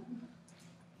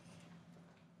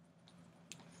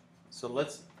 So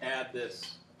let's add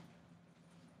this.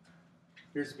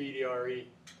 Here's VDRE.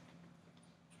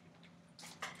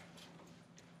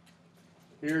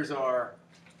 Here's our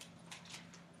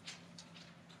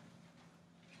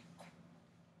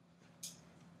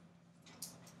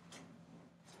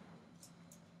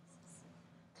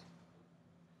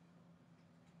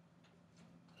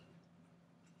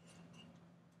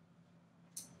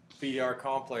VDR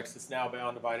complex that's now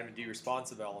bound to vitamin D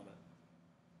responsive element.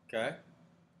 Okay?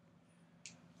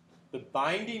 The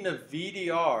binding of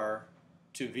VDR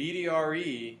to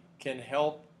VDRE can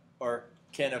help or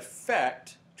can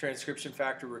affect transcription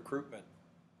factor recruitment.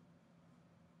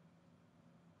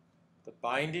 The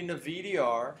binding of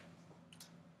VDR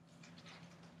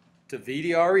to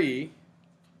VDRE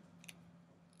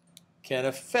can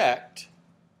affect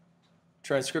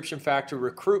transcription factor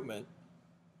recruitment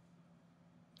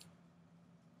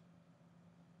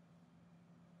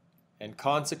and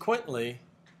consequently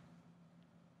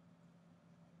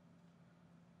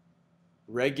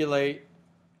regulate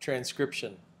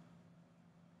transcription.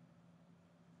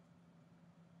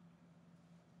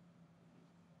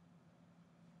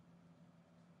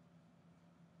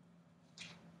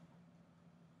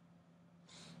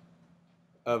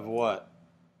 Of what?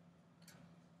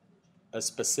 A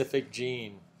specific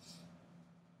gene.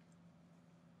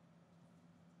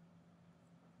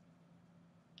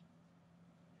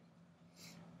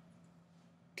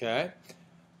 Okay?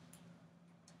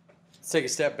 Let's take a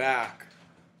step back.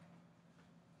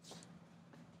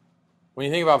 When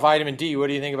you think about vitamin D, what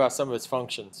do you think about some of its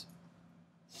functions?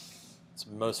 It's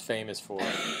most famous for.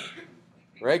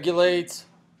 Regulates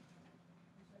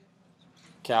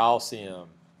calcium,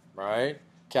 right?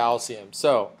 Calcium.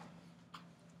 So,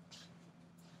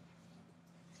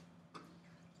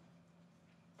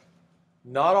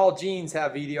 not all genes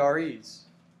have VDREs.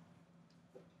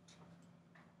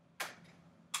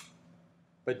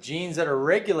 But genes that are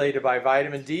regulated by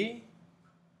vitamin D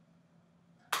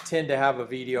tend to have a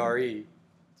VDRE.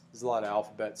 There's a lot of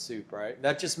alphabet soup, right?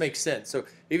 That just makes sense. So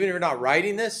even if you're not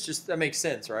writing this, just that makes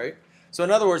sense, right? So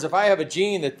in other words, if I have a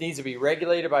gene that needs to be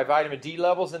regulated by vitamin D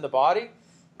levels in the body,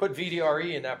 put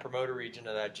VDRE in that promoter region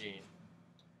of that gene.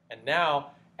 And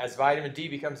now, as vitamin D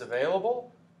becomes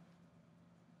available,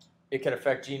 it can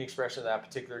affect gene expression of that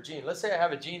particular gene. Let's say I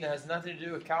have a gene that has nothing to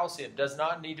do with calcium, does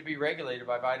not need to be regulated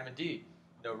by vitamin D.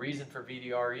 No reason for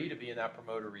VDRE to be in that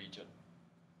promoter region.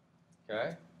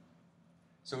 Okay?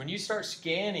 So when you start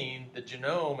scanning the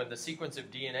genome and the sequence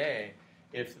of DNA,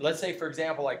 if, let's say, for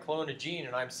example, I clone a gene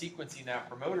and I'm sequencing that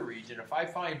promoter region, if I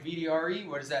find VDRE,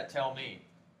 what does that tell me?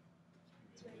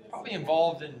 Probably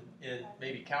involved in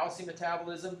maybe calcium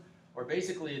metabolism, or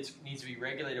basically it needs to be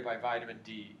regulated by vitamin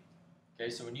D. Okay,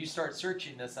 so when you start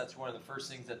searching this, that's one of the first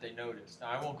things that they notice. Now,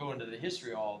 I won't go into the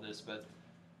history of all of this, but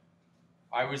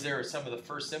I was there at some of the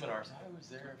first seminars.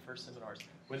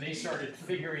 When they started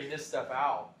figuring this stuff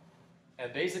out.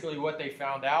 And basically what they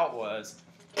found out was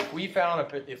if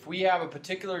we have a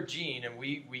particular gene and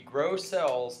we grow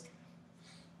cells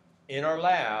in our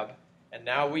lab, and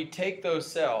now we take those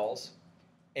cells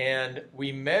and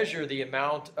we measure the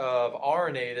amount of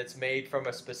RNA that's made from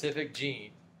a specific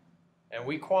gene, and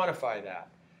we quantify that.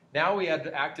 Now we add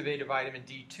activated vitamin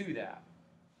D to that.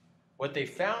 What they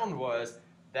found was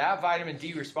that vitamin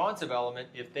D responsive element,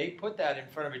 if they put that in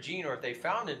front of a gene, or if they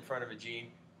found it in front of a gene,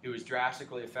 it was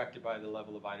drastically affected by the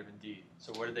level of vitamin D.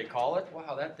 So what did they call it?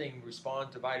 Wow, that thing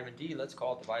responds to vitamin D. Let's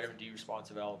call it the vitamin D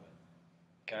responsive element.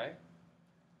 Okay?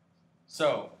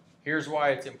 So here's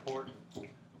why it's important.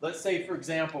 Let's say, for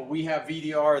example, we have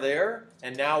VDR there,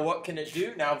 and now what can it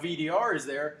do? Now VDR is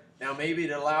there. Now maybe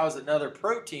it allows another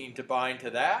protein to bind to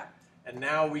that, and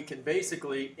now we can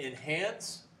basically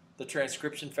enhance the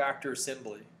transcription factor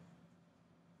assembly.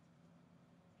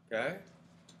 Okay?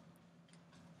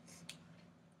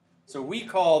 So we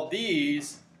call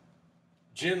these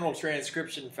general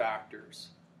transcription factors.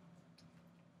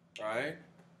 Right?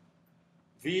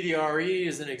 VDRE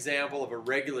is an example of a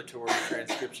regulatory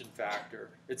transcription factor.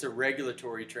 It's a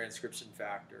regulatory transcription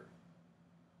factor.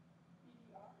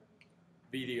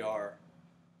 VDR.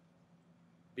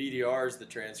 VDR is the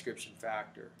transcription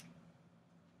factor.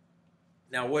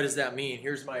 Now, what does that mean?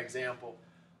 Here's my example.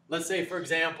 Let's say, for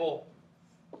example,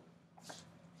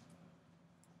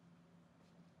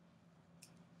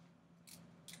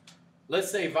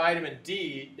 let's say vitamin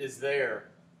D is there.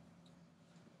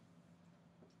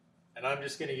 And I'm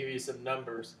just going to give you some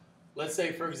numbers. Let's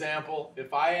say, for example,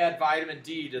 if I add vitamin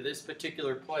D to this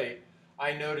particular plate,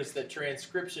 I notice that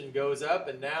transcription goes up,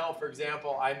 and now, for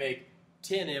example, I make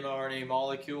 10 mRNA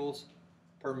molecules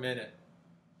per minute.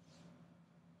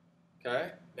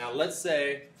 Okay? Now, let's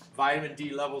say vitamin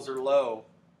D levels are low.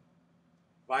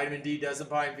 Vitamin D doesn't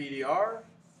bind VDR.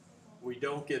 We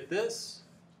don't get this.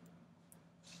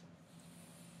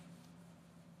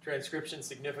 Transcription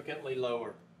significantly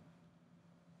lower.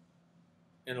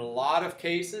 In a lot of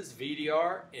cases,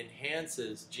 VDR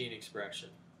enhances gene expression.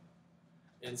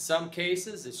 In some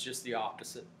cases, it's just the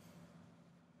opposite,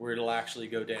 where it'll actually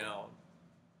go down.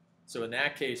 So in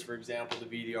that case, for example, the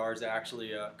VDR is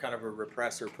actually a kind of a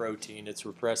repressor protein. It's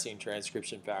repressing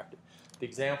transcription factor. The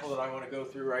example that I want to go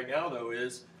through right now, though,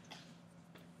 is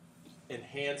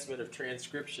enhancement of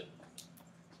transcription.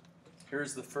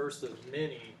 Here's the first of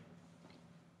many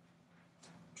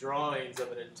drawings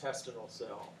of an intestinal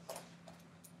cell.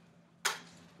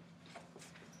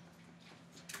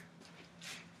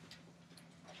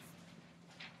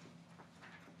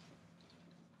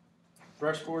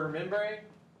 Brush border membrane.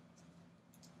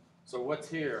 So what's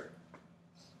here?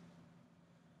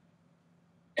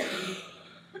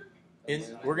 We're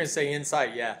going to say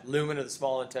inside, yeah, lumen of the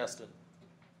small intestine.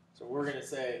 So we're going to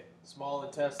say small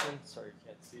intestine. Sorry, you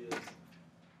can't see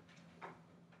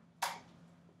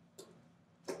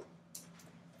this.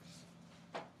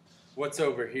 What's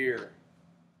over here?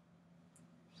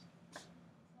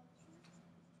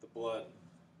 The blood.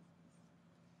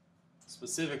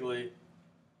 Specifically,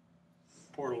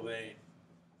 portal vein.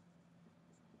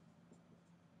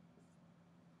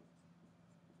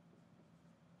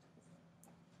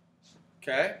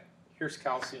 Okay, here's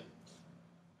calcium.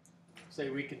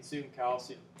 Say we consume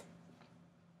calcium.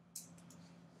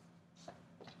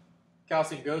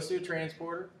 Calcium goes through a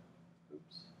transporter.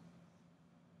 Oops.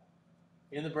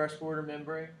 In the brush border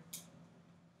membrane.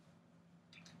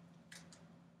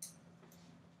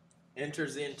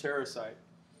 Enters the enterocyte.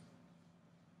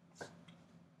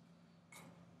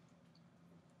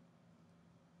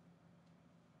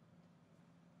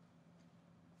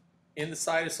 In the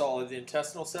cytosol of the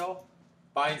intestinal cell,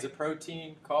 binds a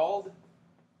protein called,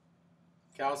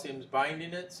 calcium's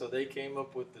binding it, so they came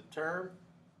up with the term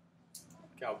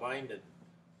calbindin.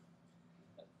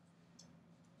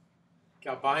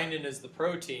 Calbindin is the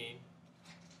protein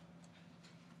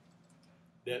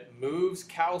that moves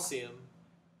calcium.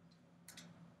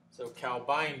 So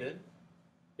calbindin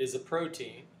is a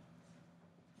protein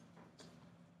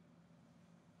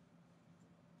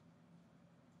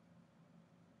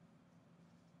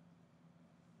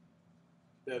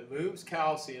that moves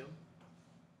calcium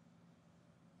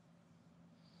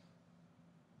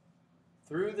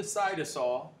through the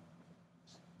cytosol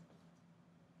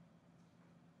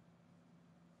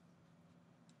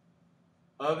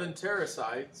of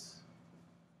enterocytes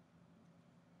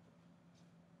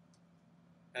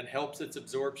and helps its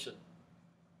absorption.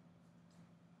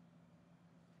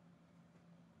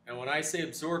 And when I say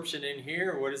absorption in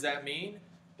here, what does that mean?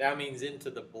 That means into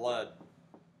the blood.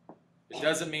 It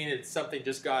doesn't mean it's something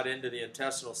just got into the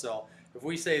intestinal cell. If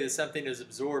we say that something is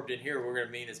absorbed in here, we're going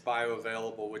to mean it's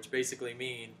bioavailable, which basically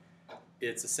means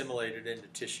it's assimilated into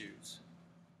tissues.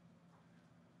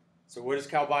 So what does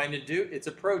calbindin do? It's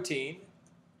a protein,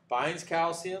 binds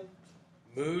calcium,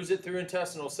 moves it through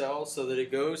intestinal cells so that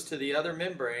it goes to the other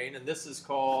membrane, and this is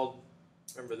called,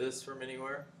 remember this from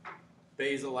anywhere?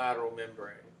 Basolateral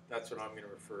membrane. That's what I'm going to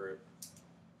refer it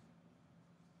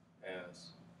as.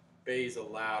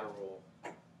 Basolateral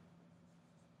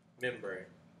membrane.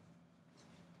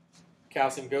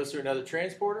 Calcium goes through another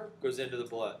transporter, goes into the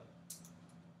blood.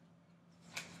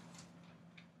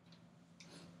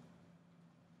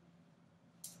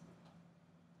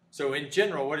 So in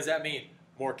general, what does that mean?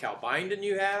 More calbindin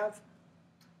you have,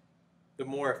 the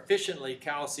more efficiently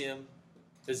calcium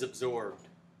is absorbed.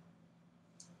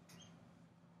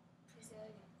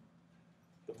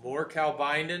 The more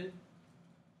calbindin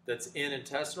that's in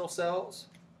intestinal cells,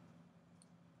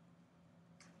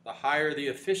 the higher the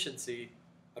efficiency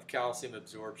of calcium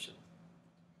absorption.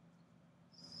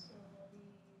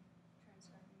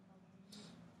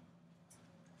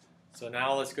 So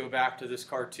now let's go back to this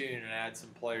cartoon and add some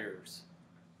players.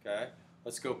 Okay?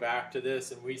 Let's go back to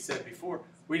this, and we said before,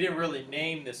 we didn't really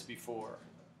name this before.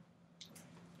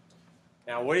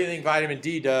 Now, what do you think vitamin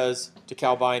D does to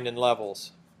calbindin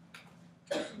levels?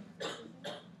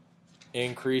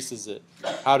 Increases it.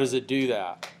 How does it do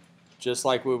that? Just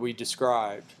like what we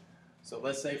described. So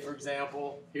let's say, for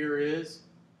example, here is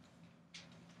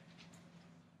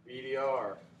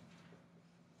VDR.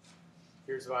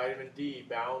 Here's vitamin D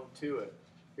bound to it.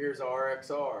 Here's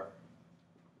RXR.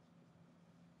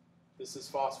 This is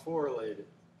phosphorylated.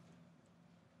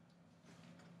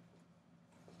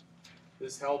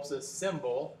 This helps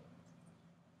assemble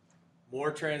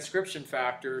more transcription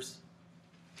factors.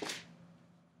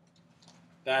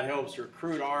 That helps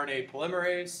recruit RNA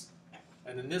polymerase.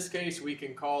 And in this case, we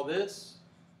can call this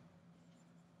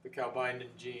the calbindin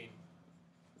gene.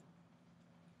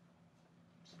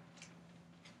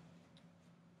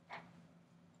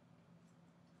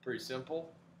 Pretty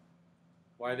simple.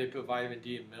 Why do they put vitamin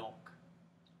D in milk?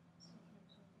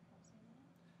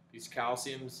 Because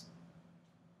calcium's,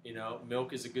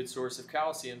 milk is a good source of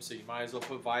calcium, so you might as well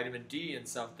put vitamin D in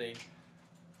something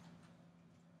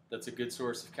that's a good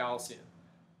source of calcium,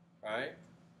 right?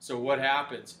 So what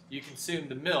happens? You consume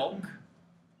the milk,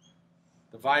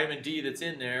 the vitamin D that's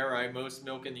in there, right? Most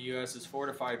milk in the U.S. is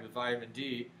fortified with vitamin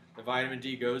D. The vitamin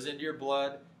D goes into your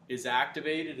blood, is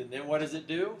activated, and then what does it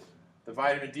do? The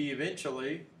vitamin D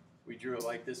eventually, we drew it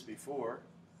like this before,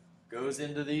 goes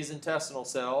into these intestinal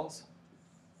cells,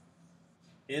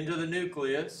 into the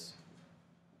nucleus,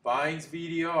 binds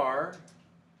VDR,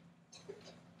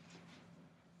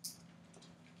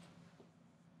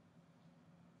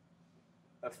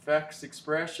 affects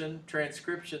transcription,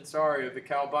 of the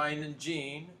calbindin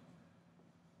gene.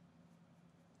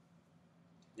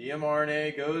 The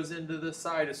mRNA goes into the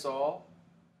cytosol,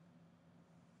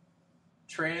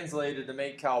 translated to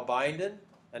make calbindin,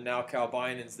 and now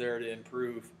calbindin's there to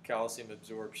improve calcium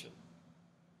absorption.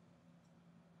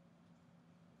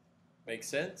 Make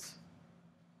sense?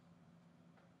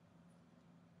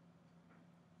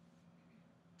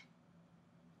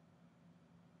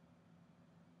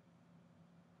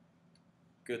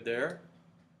 Good there?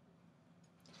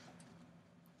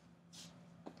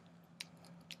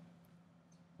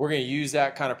 We're going to use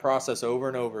that kind of process over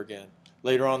and over again.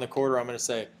 Later on in the quarter, I'm going to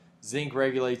say zinc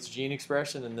regulates gene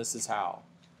expression, and this is how.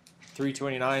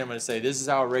 329, I'm going to say this is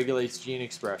how it regulates gene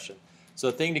expression. So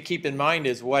the thing to keep in mind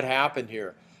is what happened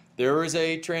here. There is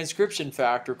a transcription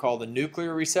factor called the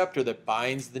nuclear receptor that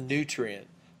binds the nutrient.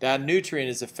 That nutrient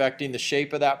is affecting the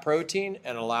shape of that protein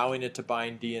and allowing it to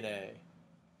bind DNA.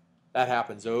 That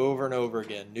happens over and over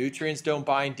again. Nutrients don't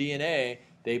bind DNA,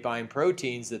 they bind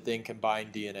proteins that then can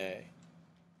bind DNA.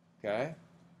 Okay?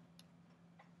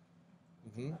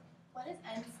 What is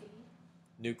NC?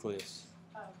 Nucleus.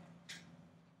 Oh.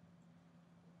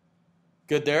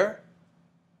 Good there?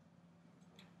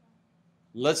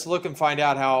 Let's look and find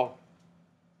out how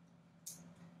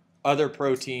other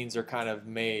proteins are kind of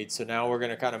made. So now we're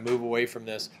going to kind of move away from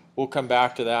this. We'll come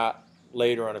back to that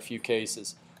later on a few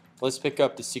cases. Let's pick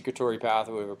up the secretory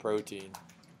pathway of a protein.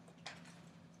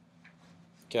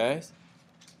 Okay?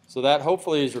 So that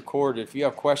hopefully is recorded. If you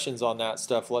have questions on that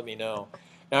stuff, let me know.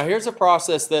 Now here's a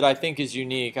process that I think is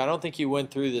unique. I don't think you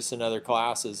went through this in other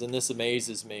classes, and this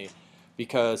amazes me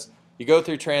because you go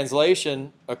through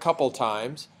translation a couple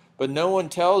times, but no one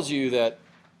tells you that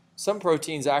some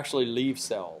proteins actually leave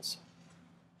cells.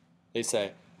 They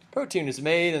say, protein is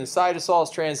made and the cytosol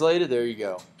is translated, there you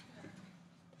go.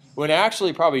 When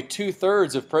actually probably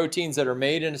 2/3 of proteins that are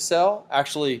made in a cell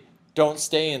actually don't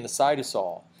stay in the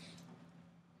cytosol.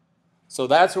 So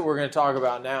that's what we're going to talk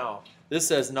about now. This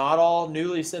says not all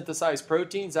newly synthesized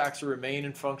proteins actually remain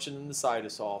and function in the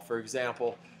cytosol. For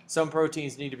example, some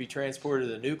proteins need to be transported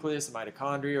to the nucleus, the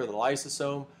mitochondria, or the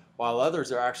lysosome, while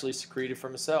others are actually secreted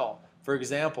from a cell. For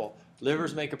example,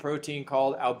 livers make a protein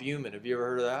called albumin. Have you ever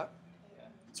heard of that? Yeah.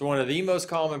 It's one of the most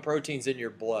common proteins in your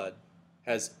blood.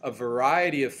 Has a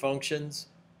variety of functions.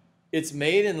 It's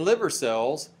made in liver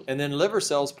cells, and then liver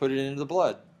cells put it into the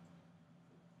blood.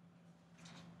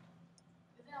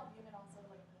 Isn't albumin also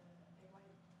like the egg white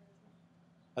protein?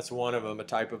 That's one of them, a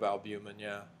type of albumin,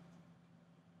 yeah.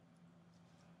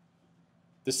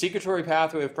 The secretory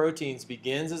pathway of proteins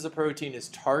begins as a protein is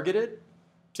targeted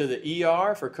to the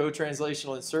ER for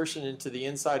co-translational insertion into the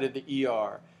inside of the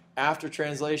ER. After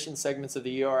translation, segments of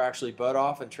the ER actually bud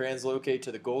off and translocate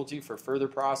to the Golgi for further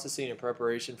processing and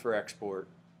preparation for export.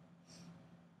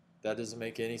 That doesn't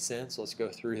make any sense. Let's go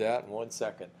through that in 1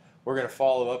 second. We're going to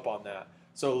follow up on that.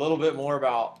 So a little bit more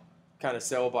about kind of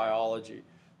cell biology.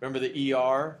 Remember the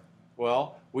ER?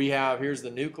 Well, we have, here's the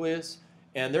nucleus,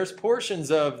 and there's portions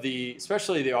of the,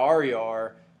 especially the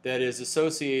RER, that is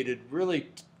associated really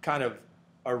kind of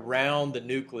around the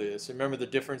nucleus. Remember the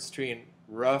difference between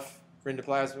rough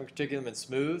endoplasmic reticulum and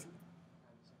smooth?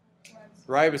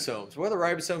 Ribosomes. What are the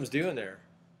ribosomes doing there?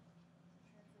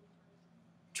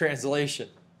 Translation.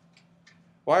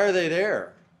 Why are they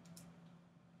there?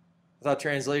 I thought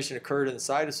translation occurred in the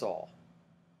cytosol.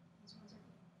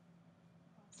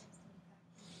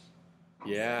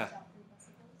 Yeah.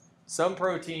 Some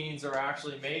proteins are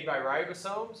actually made by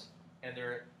ribosomes, and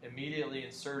they're immediately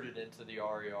inserted into the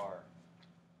RER.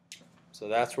 So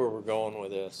that's where we're going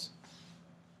with this.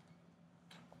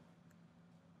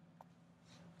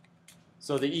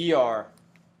 So the ER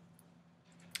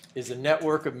is a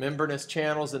network of membranous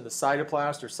channels in the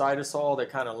cytoplast or cytosol that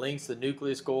kind of links the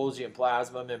nucleus, Golgi, and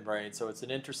plasma membrane. So it's an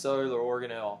intracellular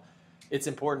organelle. It's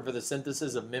important for the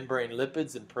synthesis of membrane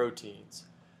lipids and proteins.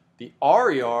 The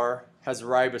RER has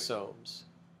ribosomes.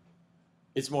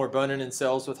 It's more abundant in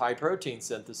cells with high protein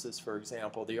synthesis, for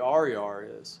example. The RER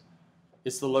is.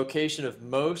 It's the location of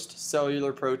most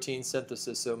cellular protein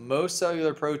synthesis. So most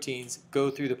cellular proteins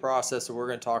go through the process that we're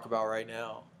going to talk about right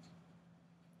now.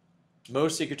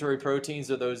 Most secretory proteins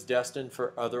are those destined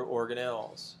for other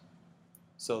organelles.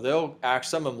 So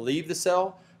some of them leave the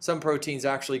cell. Some proteins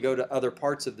actually go to other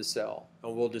parts of the cell,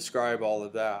 and we'll describe all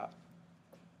of that.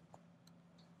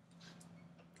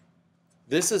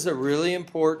 This is a really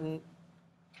important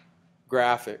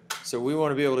graphic, so we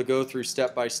want to be able to go through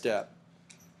step by step.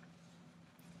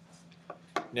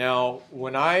 Now,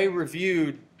 when I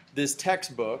reviewed this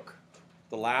textbook,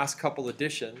 the last couple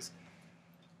editions,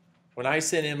 when I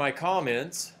sent in my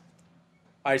comments,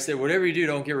 I said, whatever you do,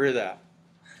 don't get rid of that.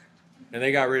 And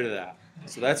they got rid of that.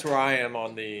 So that's where I am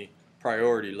on the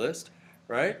priority list,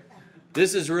 right?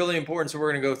 This is really important, so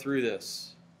we're going to go through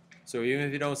this. So even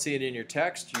if you don't see it in your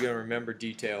text, you're going to remember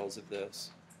details of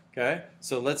this. Okay?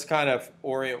 So let's kind of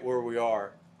orient where we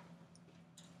are.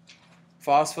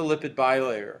 Phospholipid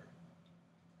bilayer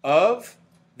of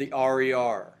the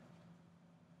RER.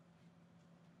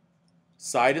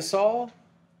 Cytosol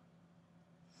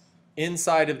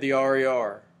inside of the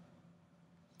RER.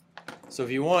 So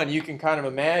if you want, you can kind of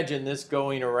imagine this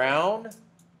going around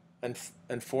and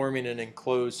forming an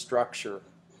enclosed structure.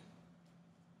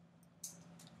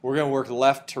 We're going to work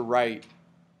left to right.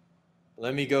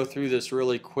 Let me go through this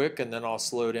really quick, and then I'll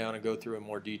slow down and go through in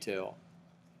more detail.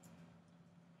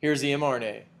 Here's the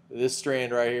mRNA, this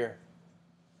strand right here.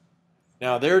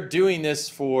 Now they're doing this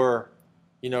for,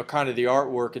 kind of the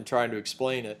artwork and trying to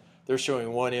explain it. They're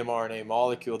showing one mRNA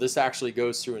molecule. This actually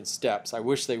goes through in steps. I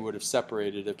wish they would have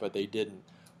separated it, but they didn't.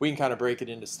 We can kind of break it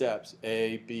into steps.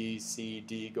 A, B, C,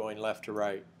 D, going left to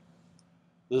right.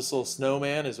 This little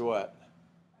snowman is what?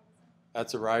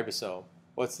 That's a ribosome.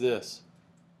 What's this?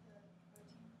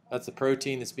 That's the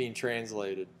protein that's being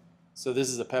translated. So this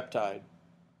is a peptide.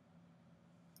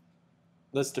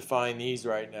 Let's define these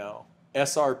right now.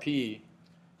 SRP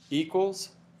equals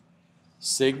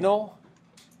signal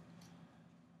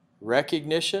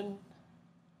recognition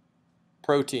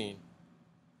protein.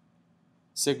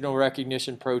 Signal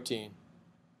recognition protein.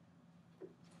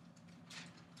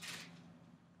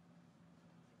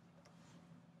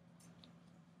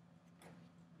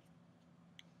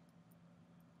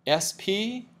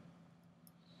 SP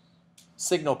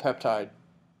signal peptide.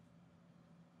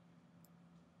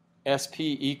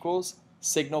 SP equals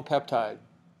signal peptide.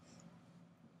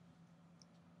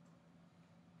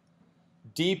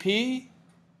 DP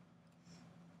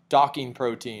docking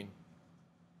protein.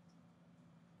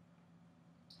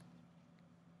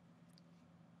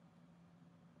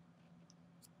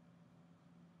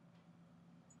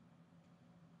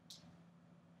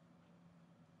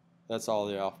 That's all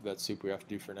the alphabet soup we have to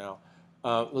do for now.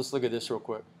 Let's look at this real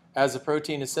quick. As the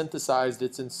protein is synthesized,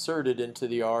 it's inserted into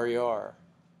the RER.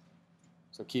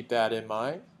 So So keep that in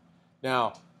mind.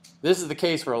 Now, this is the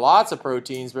case for lots of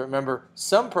proteins, but remember,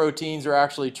 some proteins are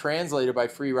actually translated by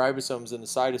free ribosomes in the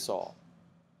cytosol.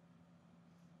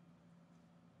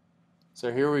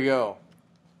 So here we go.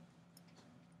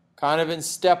 Kind of in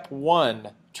step 1,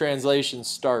 translation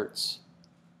starts.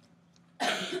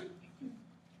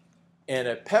 And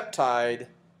a peptide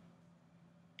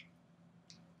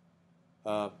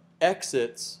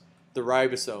exits the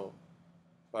ribosome.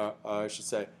 I should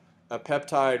say, a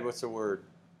peptide, what's the word?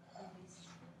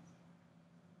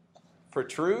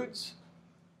 Protrudes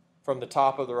from the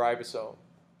top of the ribosome.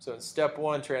 So in step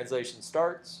 1, translation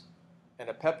starts, and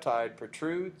a peptide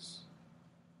protrudes.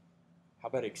 How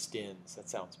about extends? That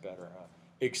sounds better, huh?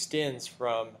 Extends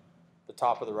from the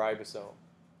top of the ribosome.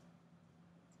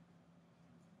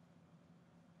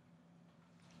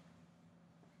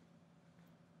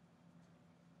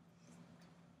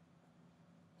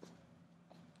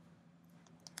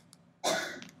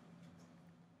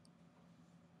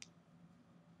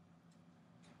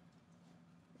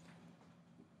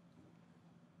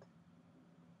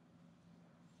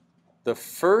 The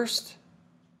first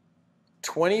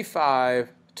 25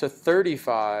 to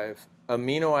 35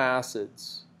 amino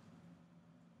acids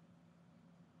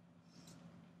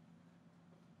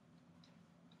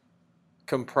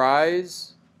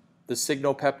comprise the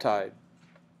signal peptide.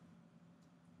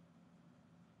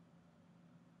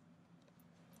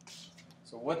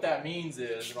 So what that means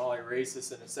is, and I'll erase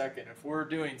this in a second, if we're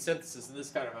doing synthesis, and this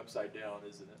is kind of upside down,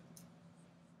 isn't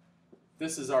it?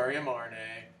 This is our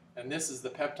mRNA, and this is the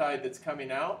peptide that's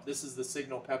coming out. This is the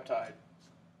signal peptide.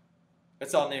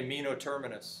 That's on the amino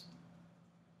terminus.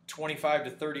 25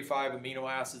 to 35 amino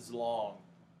acids long.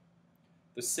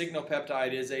 The signal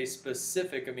peptide is a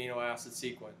specific amino acid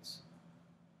sequence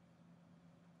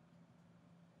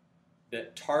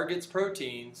that targets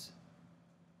proteins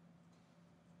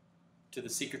to the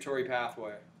secretory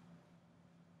pathway.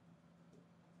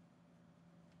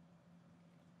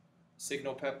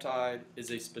 Signal peptide is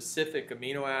a specific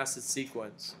amino acid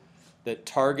sequence that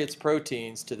targets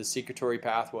proteins to the secretory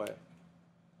pathway.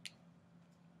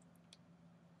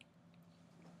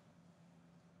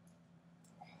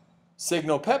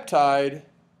 Signal peptide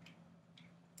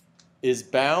is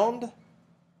bound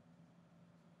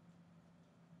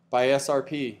by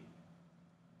SRP.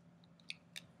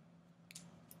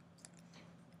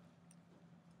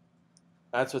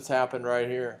 That's what's happened right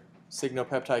here. Signal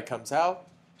peptide comes out,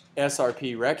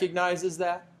 SRP recognizes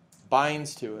that,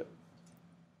 binds to it.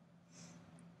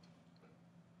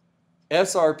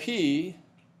 SRP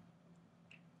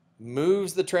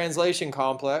moves the translation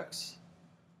complex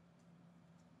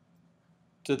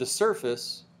to the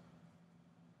surface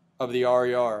of the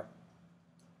RER.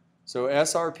 So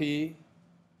SRP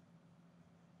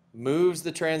moves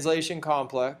the translation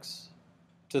complex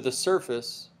to the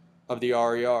surface of the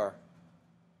RER.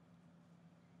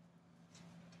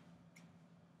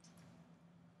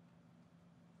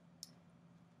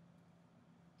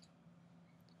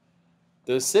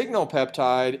 The signal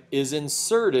peptide is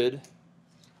inserted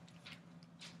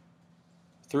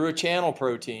through a channel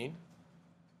protein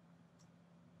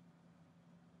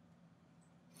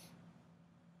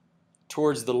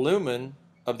towards the lumen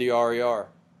of the RER.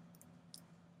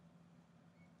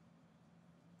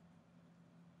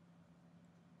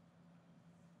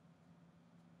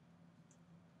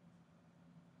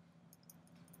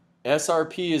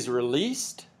 SRP is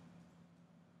released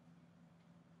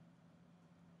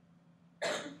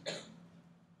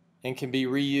and can be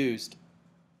reused.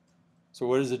 So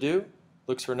what does it do?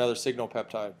 Looks for another signal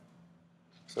peptide.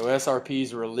 So SRP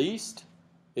is released,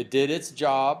 it did its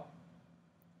job,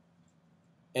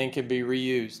 and can be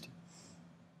reused.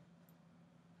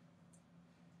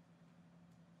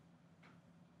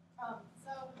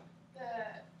 So the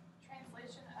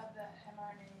translation of the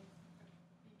mRNA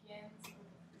begins with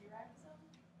the free ribosome,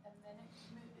 and then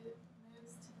it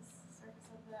moves to the surface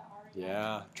of the RNA.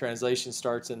 Yeah, translation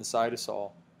starts in the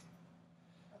cytosol.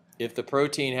 If the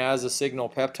protein has a signal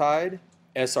peptide,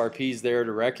 SRP is there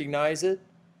to recognize it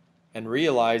and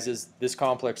realizes this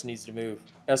complex needs to move.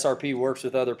 SRP works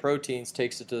with other proteins,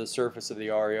 takes it to the surface of the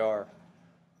RER.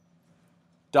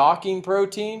 Docking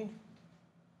protein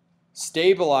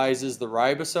stabilizes the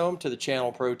ribosome to the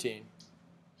channel protein.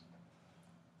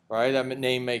 Right? That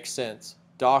name makes sense.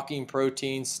 Docking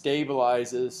protein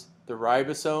stabilizes the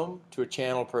ribosome to a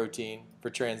channel protein for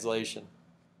translation.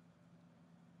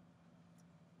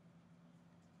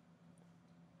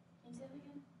 Can you say that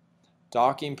again?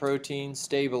 Docking protein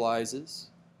stabilizes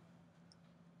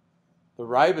the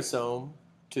ribosome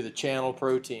to the channel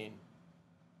protein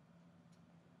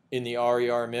in the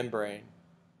RER membrane.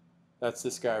 That's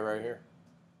this guy right here.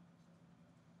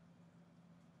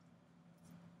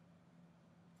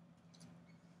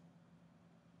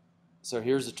 So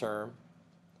here's a term.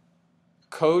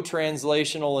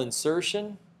 Co-translational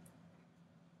insertion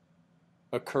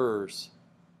occurs.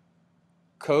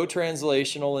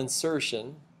 Co-translational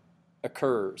insertion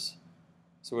occurs.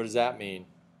 So what does that mean?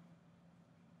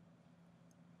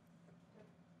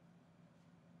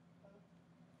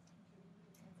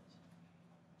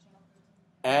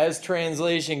 As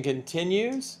translation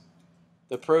continues,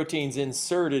 the protein's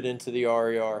inserted into the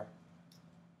RER.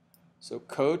 So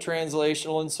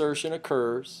co-translational insertion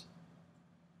occurs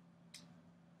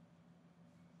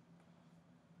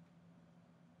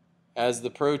as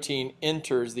the protein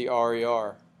enters the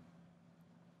RER.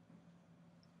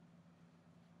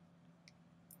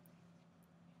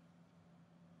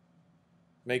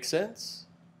 Make sense?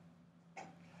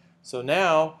 So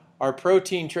now our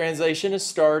protein translation has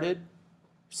started.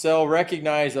 Cell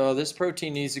recognized, oh, this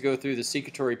protein needs to go through the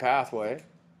secretory pathway.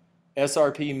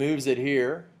 SRP moves it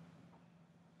here.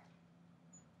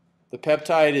 The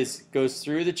peptide goes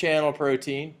through the channel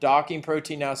protein. Docking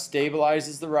protein now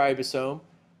stabilizes the ribosome.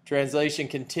 Translation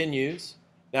continues.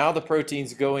 Now the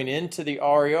protein's going into the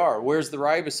RER. Where's the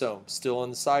ribosome? Still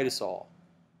in the cytosol.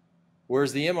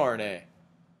 Where's the mRNA?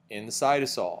 In the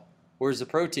cytosol. Where's the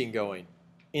protein going?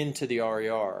 Into the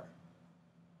RER.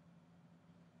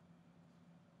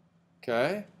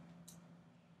 Okay?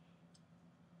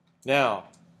 Now,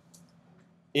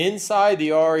 inside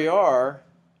the RER,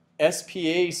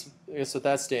 SPase, guess what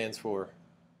that stands for?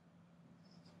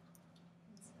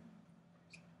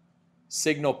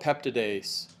 Signal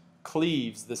peptidase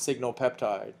cleaves the signal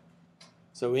peptide.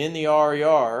 So in the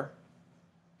RER,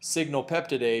 signal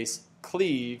peptidase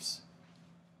cleaves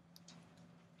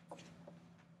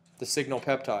the signal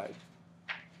peptide.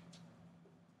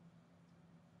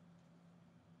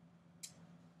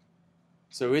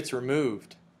 So it's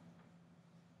removed.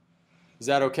 Is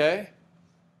that okay?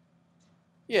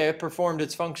 Yeah, it performed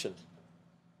its function.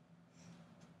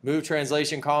 Move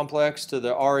translation complex to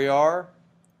the RER.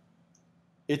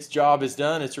 Its job is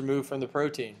done. It's removed from the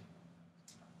protein.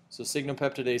 So signal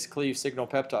peptidase cleaves signal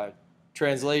peptide.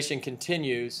 Translation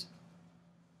continues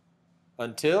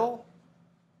until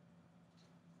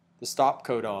the stop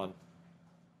codon.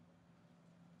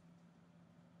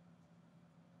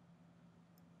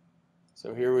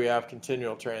 So here we have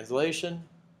continual translation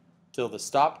till the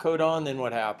stop codon. Then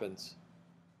what happens?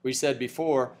 We said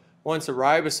before, once a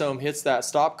ribosome hits that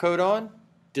stop codon,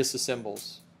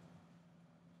 disassembles.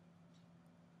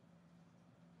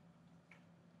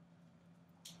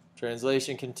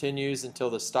 Translation continues until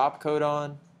the stop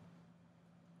codon.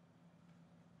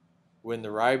 When the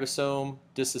ribosome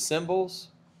disassembles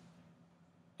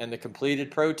and the completed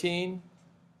protein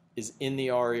is in the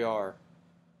RER.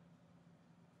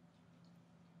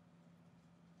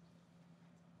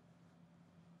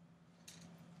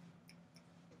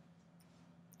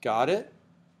 Got it?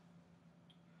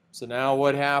 So now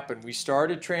what happened? We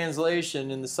started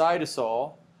translation in the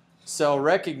cytosol. Cell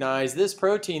recognized this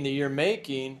protein that you're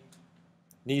making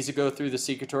needs to go through the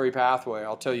secretory pathway.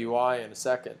 I'll tell you why in a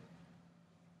second.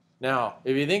 Now,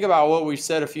 if you think about what we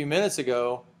said a few minutes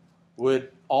ago,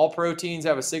 would all proteins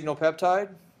have a signal peptide?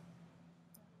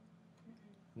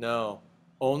 No.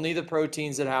 Only the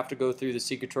proteins that have to go through the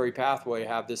secretory pathway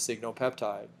have this signal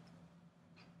peptide.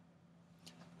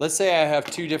 Let's say I have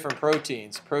two different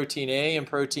proteins, protein A and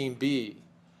protein B.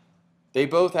 They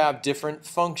both have different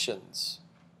functions,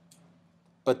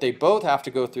 but they both have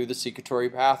to go through the secretory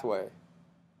pathway.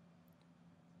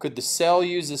 Could the cell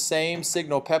use the same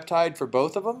signal peptide for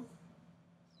both of them?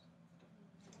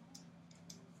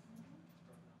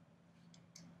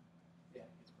 Yeah,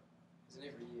 isn't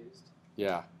it reused?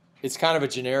 Yeah, it's kind of a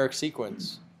generic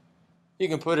sequence. You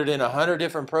can put it in 100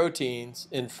 different proteins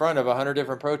in front of 100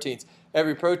 different proteins.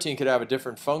 Every protein could have a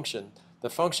different function. The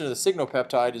function of the signal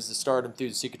peptide is to start them through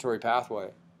the secretory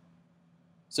pathway.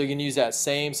 So you can use that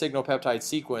same signal peptide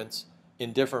sequence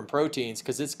in different proteins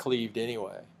because it's cleaved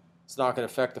anyway. It's not going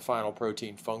to affect the final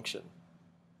protein function.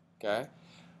 Okay?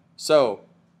 So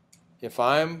if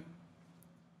I'm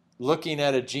looking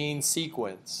at a gene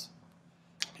sequence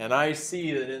and I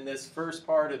see that in this first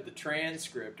part of the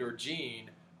transcript or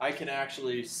gene, I can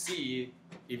actually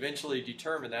eventually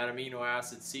determine that amino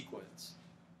acid sequence.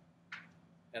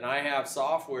 And I have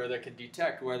software that can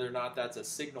detect whether or not that's a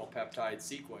signal peptide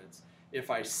sequence.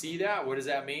 If I see that, what does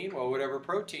that mean? Well, whatever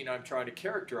protein I'm trying to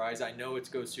characterize, I know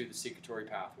it goes through the secretory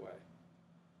pathway.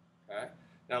 Okay?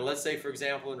 Now, let's say, for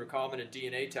example, in recombinant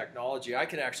DNA technology, I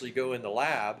can actually go in the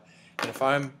lab, and if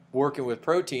I'm working with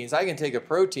proteins, I can take a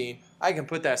protein, I can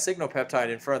put that signal peptide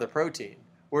in front of the protein.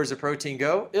 Where does the protein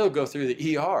go? It'll go through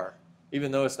the ER,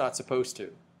 even though it's not supposed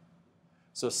to.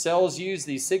 So cells use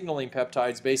these signaling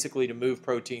peptides basically to move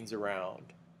proteins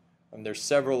around. And there's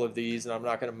several of these, and I'm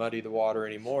not going to muddy the water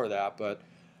anymore of that, but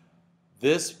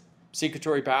this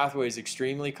secretory pathway is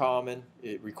extremely common.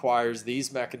 It requires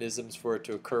these mechanisms for it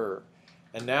to occur.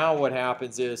 And now what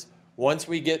happens is, once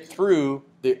we get through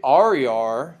the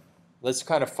RER, let's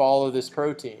kind of follow this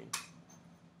protein.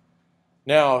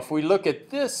 Now, if we look at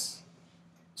this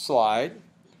slide,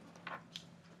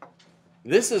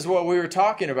 this is what we were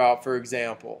talking about, for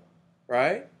example,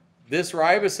 right? This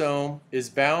ribosome is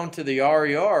bound to the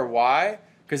RER. Why?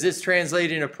 Because it's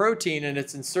translating a protein and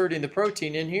it's inserting the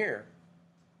protein in here.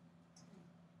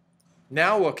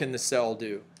 Now what can the cell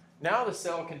do? Now the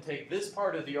cell can take this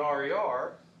part of the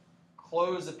RER,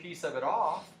 close a piece of it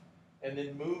off, and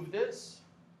then move this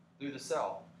through the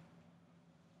cell.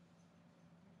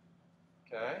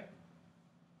 Okay?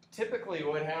 Typically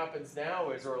what happens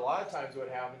now is, or a lot of times what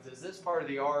happens is, this part of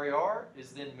the RER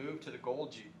is then moved to the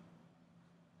Golgi.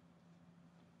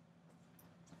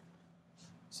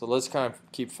 So let's kind of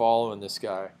keep following this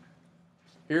guy.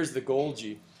 Here's the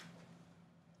Golgi.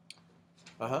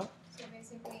 Uh-huh. So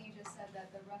basically you just said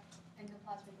that the rough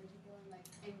endoplasmic reticulum like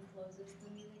encloses the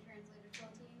newly translated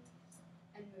protein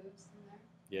and moves from there?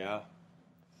 Yeah.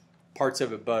 Parts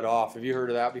of it bud off. Have you heard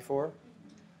of that before?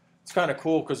 It's kind of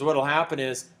cool because what will happen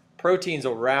is proteins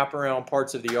will wrap around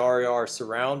parts of the RER,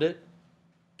 surround it,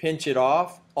 pinch it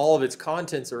off. All of its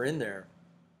contents are in there.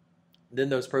 Then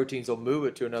those proteins will move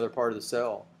it to another part of the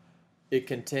cell. It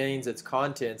contains its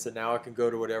contents, and now it can go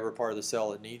to whatever part of the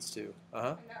cell it needs to.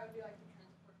 Uh-huh. And that would be like the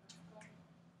transport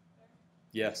vesicle there?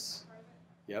 Yes. Part of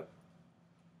it? Yep.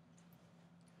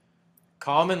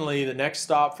 Commonly, the next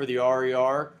stop for the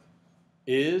RER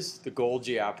is the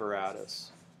Golgi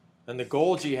apparatus. And the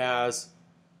Golgi has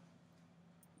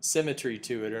symmetry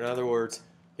to it. In other words,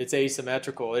 it's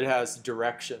asymmetrical. It has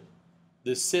direction.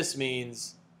 The cis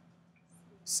means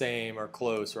same or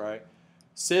close, right?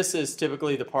 Cis is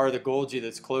typically the part of the Golgi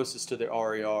that's closest to the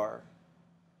RER.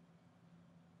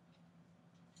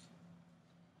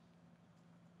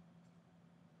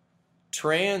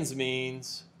 Trans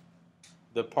means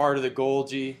the part of the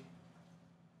Golgi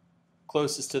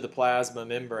closest to the plasma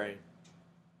membrane.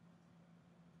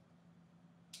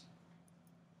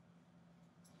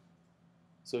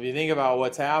 So if you think about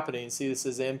what's happening, see this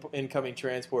is incoming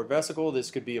transport vesicle.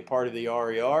 This could be a part of the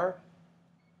RER.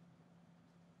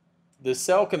 The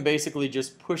cell can basically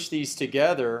just push these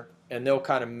together and they'll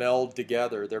kind of meld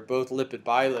together. They're both lipid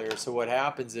bilayers. So what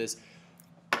happens is,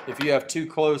 if you have two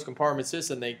closed compartment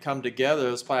systems and they come together,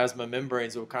 those plasma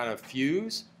membranes will kind of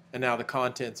fuse, and now the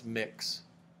contents mix.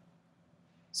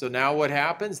 So now what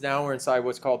happens? Now we're inside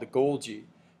what's called the Golgi.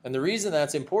 And the reason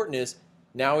that's important is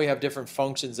now we have different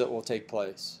functions that will take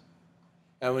place.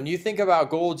 And when you think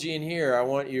about Golgi in here, I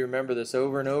want you to remember this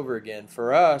over and over again.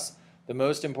 For us, the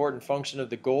most important function of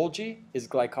the Golgi is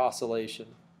glycosylation.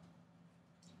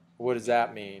 What does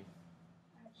that mean?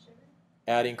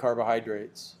 Adding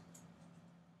carbohydrates.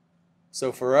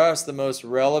 So for us, the most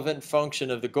relevant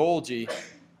function of the Golgi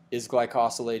is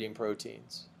glycosylating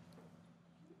proteins.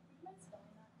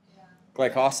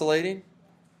 Glycosylating?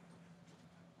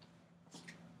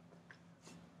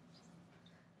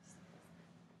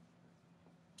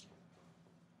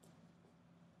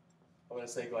 I'm going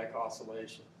to say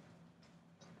glycosylation.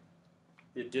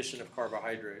 The addition of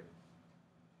carbohydrate.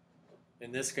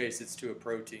 In this case, it's to a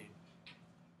protein.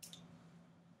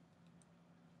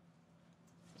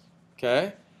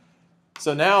 Okay?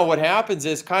 So now what happens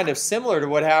is kind of similar to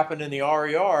what happened in the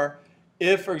RER.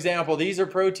 If, for example, these are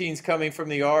proteins coming from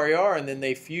the RER and then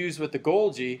they fuse with the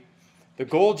Golgi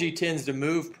tends to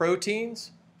move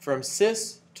proteins from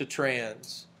cis to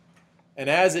trans. And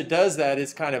as it does that,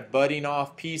 it's kind of budding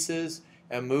off pieces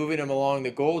and moving them along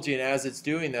the Golgi, and as it's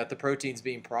doing that, the protein's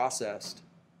being processed.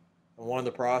 And one of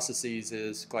the processes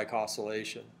is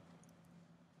glycosylation.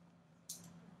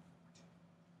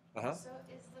 Uh-huh. So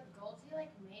is the Golgi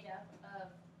like made up of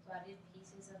budded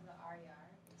pieces of the RER?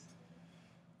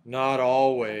 Not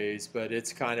always, but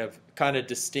it's kind of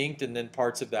distinct, and then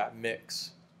parts of that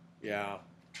mix. Yeah.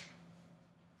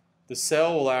 The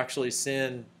cell will actually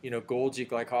send, Golgi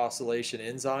glycosylation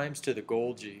enzymes to the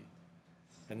Golgi,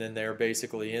 and then they're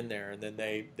basically in there, and then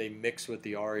they mix with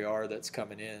the RER that's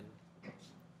coming in.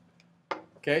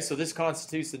 Okay, so this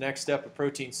constitutes the next step of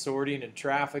protein sorting and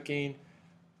trafficking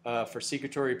for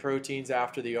secretory proteins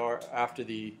after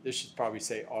the this should probably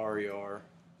say RER.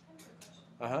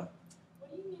 Uh-huh.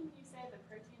 What do you mean when you say the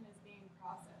protein is being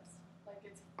processed? Like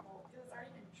it's full, because it's already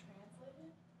been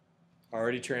translated?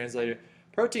 Already translated.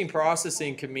 Protein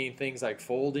processing can mean things like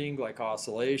folding,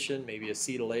 glycosylation, maybe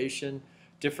acetylation.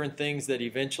 different things that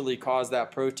eventually cause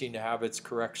that protein to have its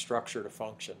correct structure to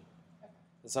function.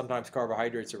 And sometimes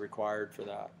carbohydrates are required for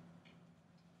that.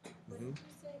 What did you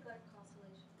say glycosylation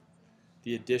was?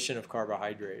 The addition of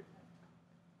carbohydrate.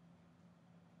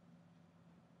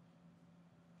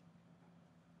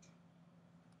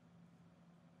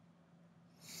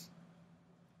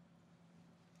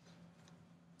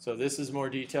 So this is more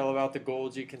detail about the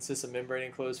Golgi. Consists of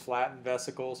membrane-enclosed flattened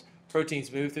vesicles.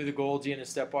 Proteins move through the Golgi in a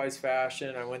stepwise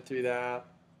fashion. I went through that.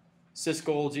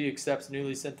 Cis-Golgi accepts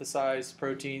newly synthesized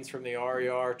proteins from the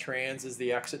RER. Trans is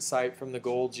the exit site from the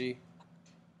Golgi.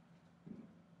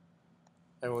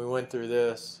 And we went through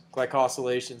this.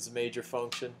 Glycosylation is a major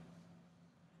function.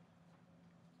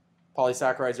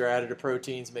 Polysaccharides are added to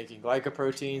proteins, making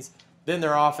glycoproteins. Then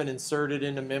they're often inserted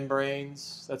into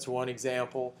membranes. That's one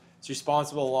example. It's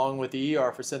responsible, along with the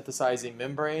ER, for synthesizing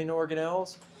membrane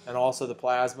organelles and also the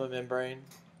plasma membrane.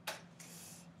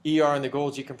 ER and the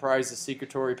Golgi comprise the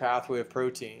secretory pathway of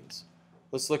proteins.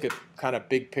 Let's look at kind of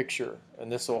big picture,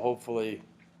 and this will hopefully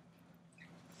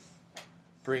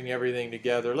bring everything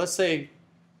together. Let's say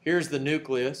here's the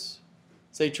nucleus.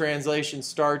 Say translation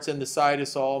starts in the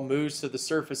cytosol, moves to the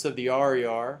surface of the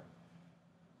RER.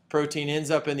 Protein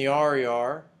ends up in the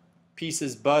RER.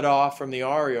 Pieces bud off from the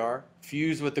RER,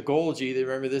 fuse with the Golgi.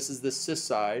 Remember, this is the cis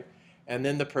side, and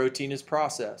then the protein is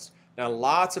processed. Now,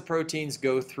 lots of proteins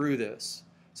go through this.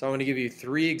 So I'm going to give you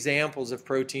 3 examples of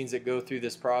proteins that go through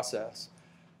this process.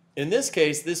 In this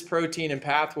case, this protein in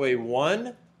pathway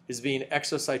 1 is being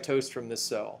exocytosed from this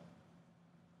cell.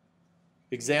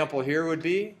 Example here would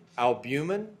be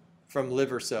albumin from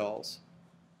liver cells.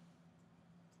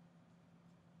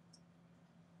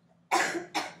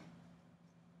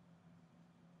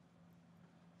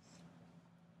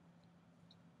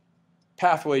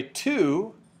 Pathway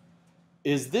 2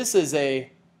 is this is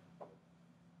a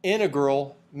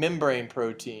integral membrane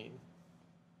protein.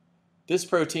 This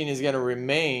protein is going to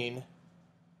remain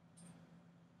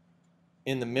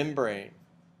in the membrane.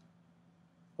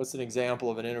 What's an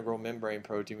example of an integral membrane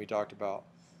protein we talked about?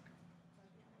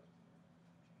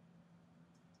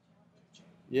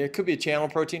 Yeah, it could be a channel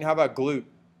protein. How about GLUT?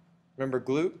 Remember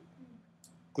GLUT?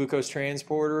 Glucose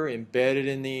transporter embedded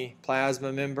in the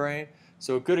plasma membrane.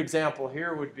 So a good example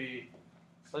here would be,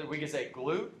 we could say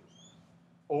GLUT,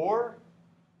 or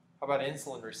how about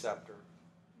insulin receptor?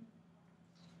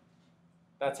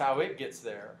 That's how it gets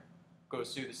there.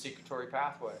 Goes through the secretory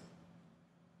pathway.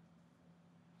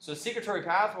 So secretory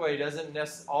pathway doesn't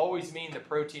always mean the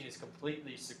protein is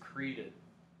completely secreted.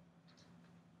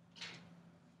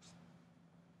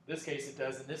 In this case it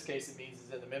does. In this case it means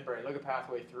it's in the membrane. Look at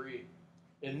pathway 3.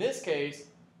 In this case,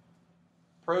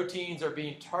 proteins are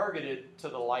being targeted to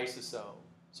the lysosome.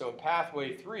 So in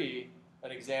pathway 3,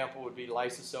 an example would be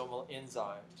lysosomal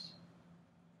enzymes.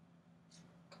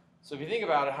 So if you think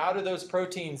about it, how do those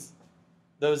proteins,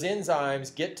 those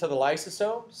enzymes get to the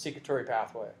lysosome? Secretory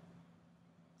pathway.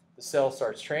 The cell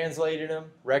starts translating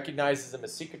them, recognizes them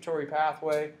as secretory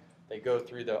pathway. They go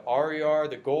through the RER,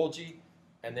 the Golgi,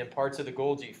 and then parts of the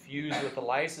Golgi fuse with the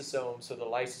lysosome, so the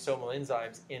lysosomal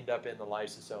enzymes end up in the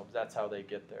lysosomes. That's how they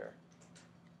get there.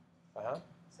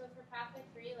 So for pathway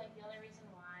 3, like the only reason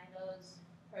why those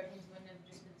proteins wouldn't have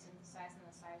just been synthesized in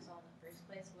the cytosol in the first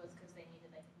place was because they needed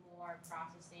like more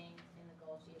processing in the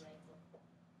Golgi, like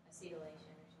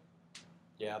acetylation or something.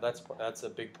 Yeah, that's a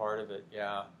big part of it.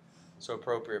 Yeah, so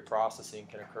appropriate processing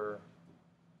can occur.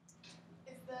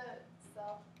 Is the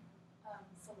cell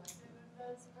selective of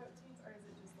those proteins, or is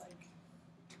it just like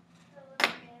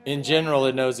preliminary? In general,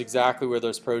 it knows exactly where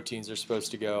those proteins are supposed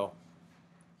to go.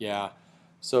 Yeah.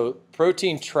 So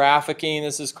protein trafficking,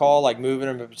 this is called, like moving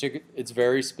them in particular, it's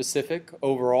very specific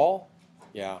overall.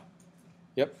 Yeah.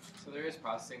 Yep. So there is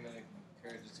processing that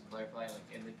occurs, just to clarify, like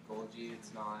in the Golgi,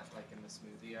 it's not like in the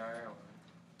smoothie or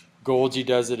Golgi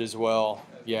does it as well.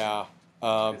 Yeah.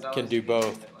 'cause I Can was do thinking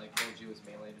both. That, like Golgi was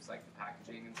mainly just like the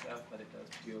packaging and stuff, but it does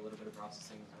do a little bit of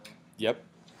processing as well. Yep.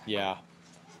 Yeah.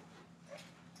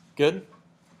 Good?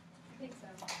 I think so.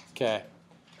 Okay.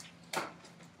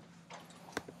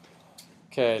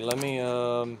 Okay, let me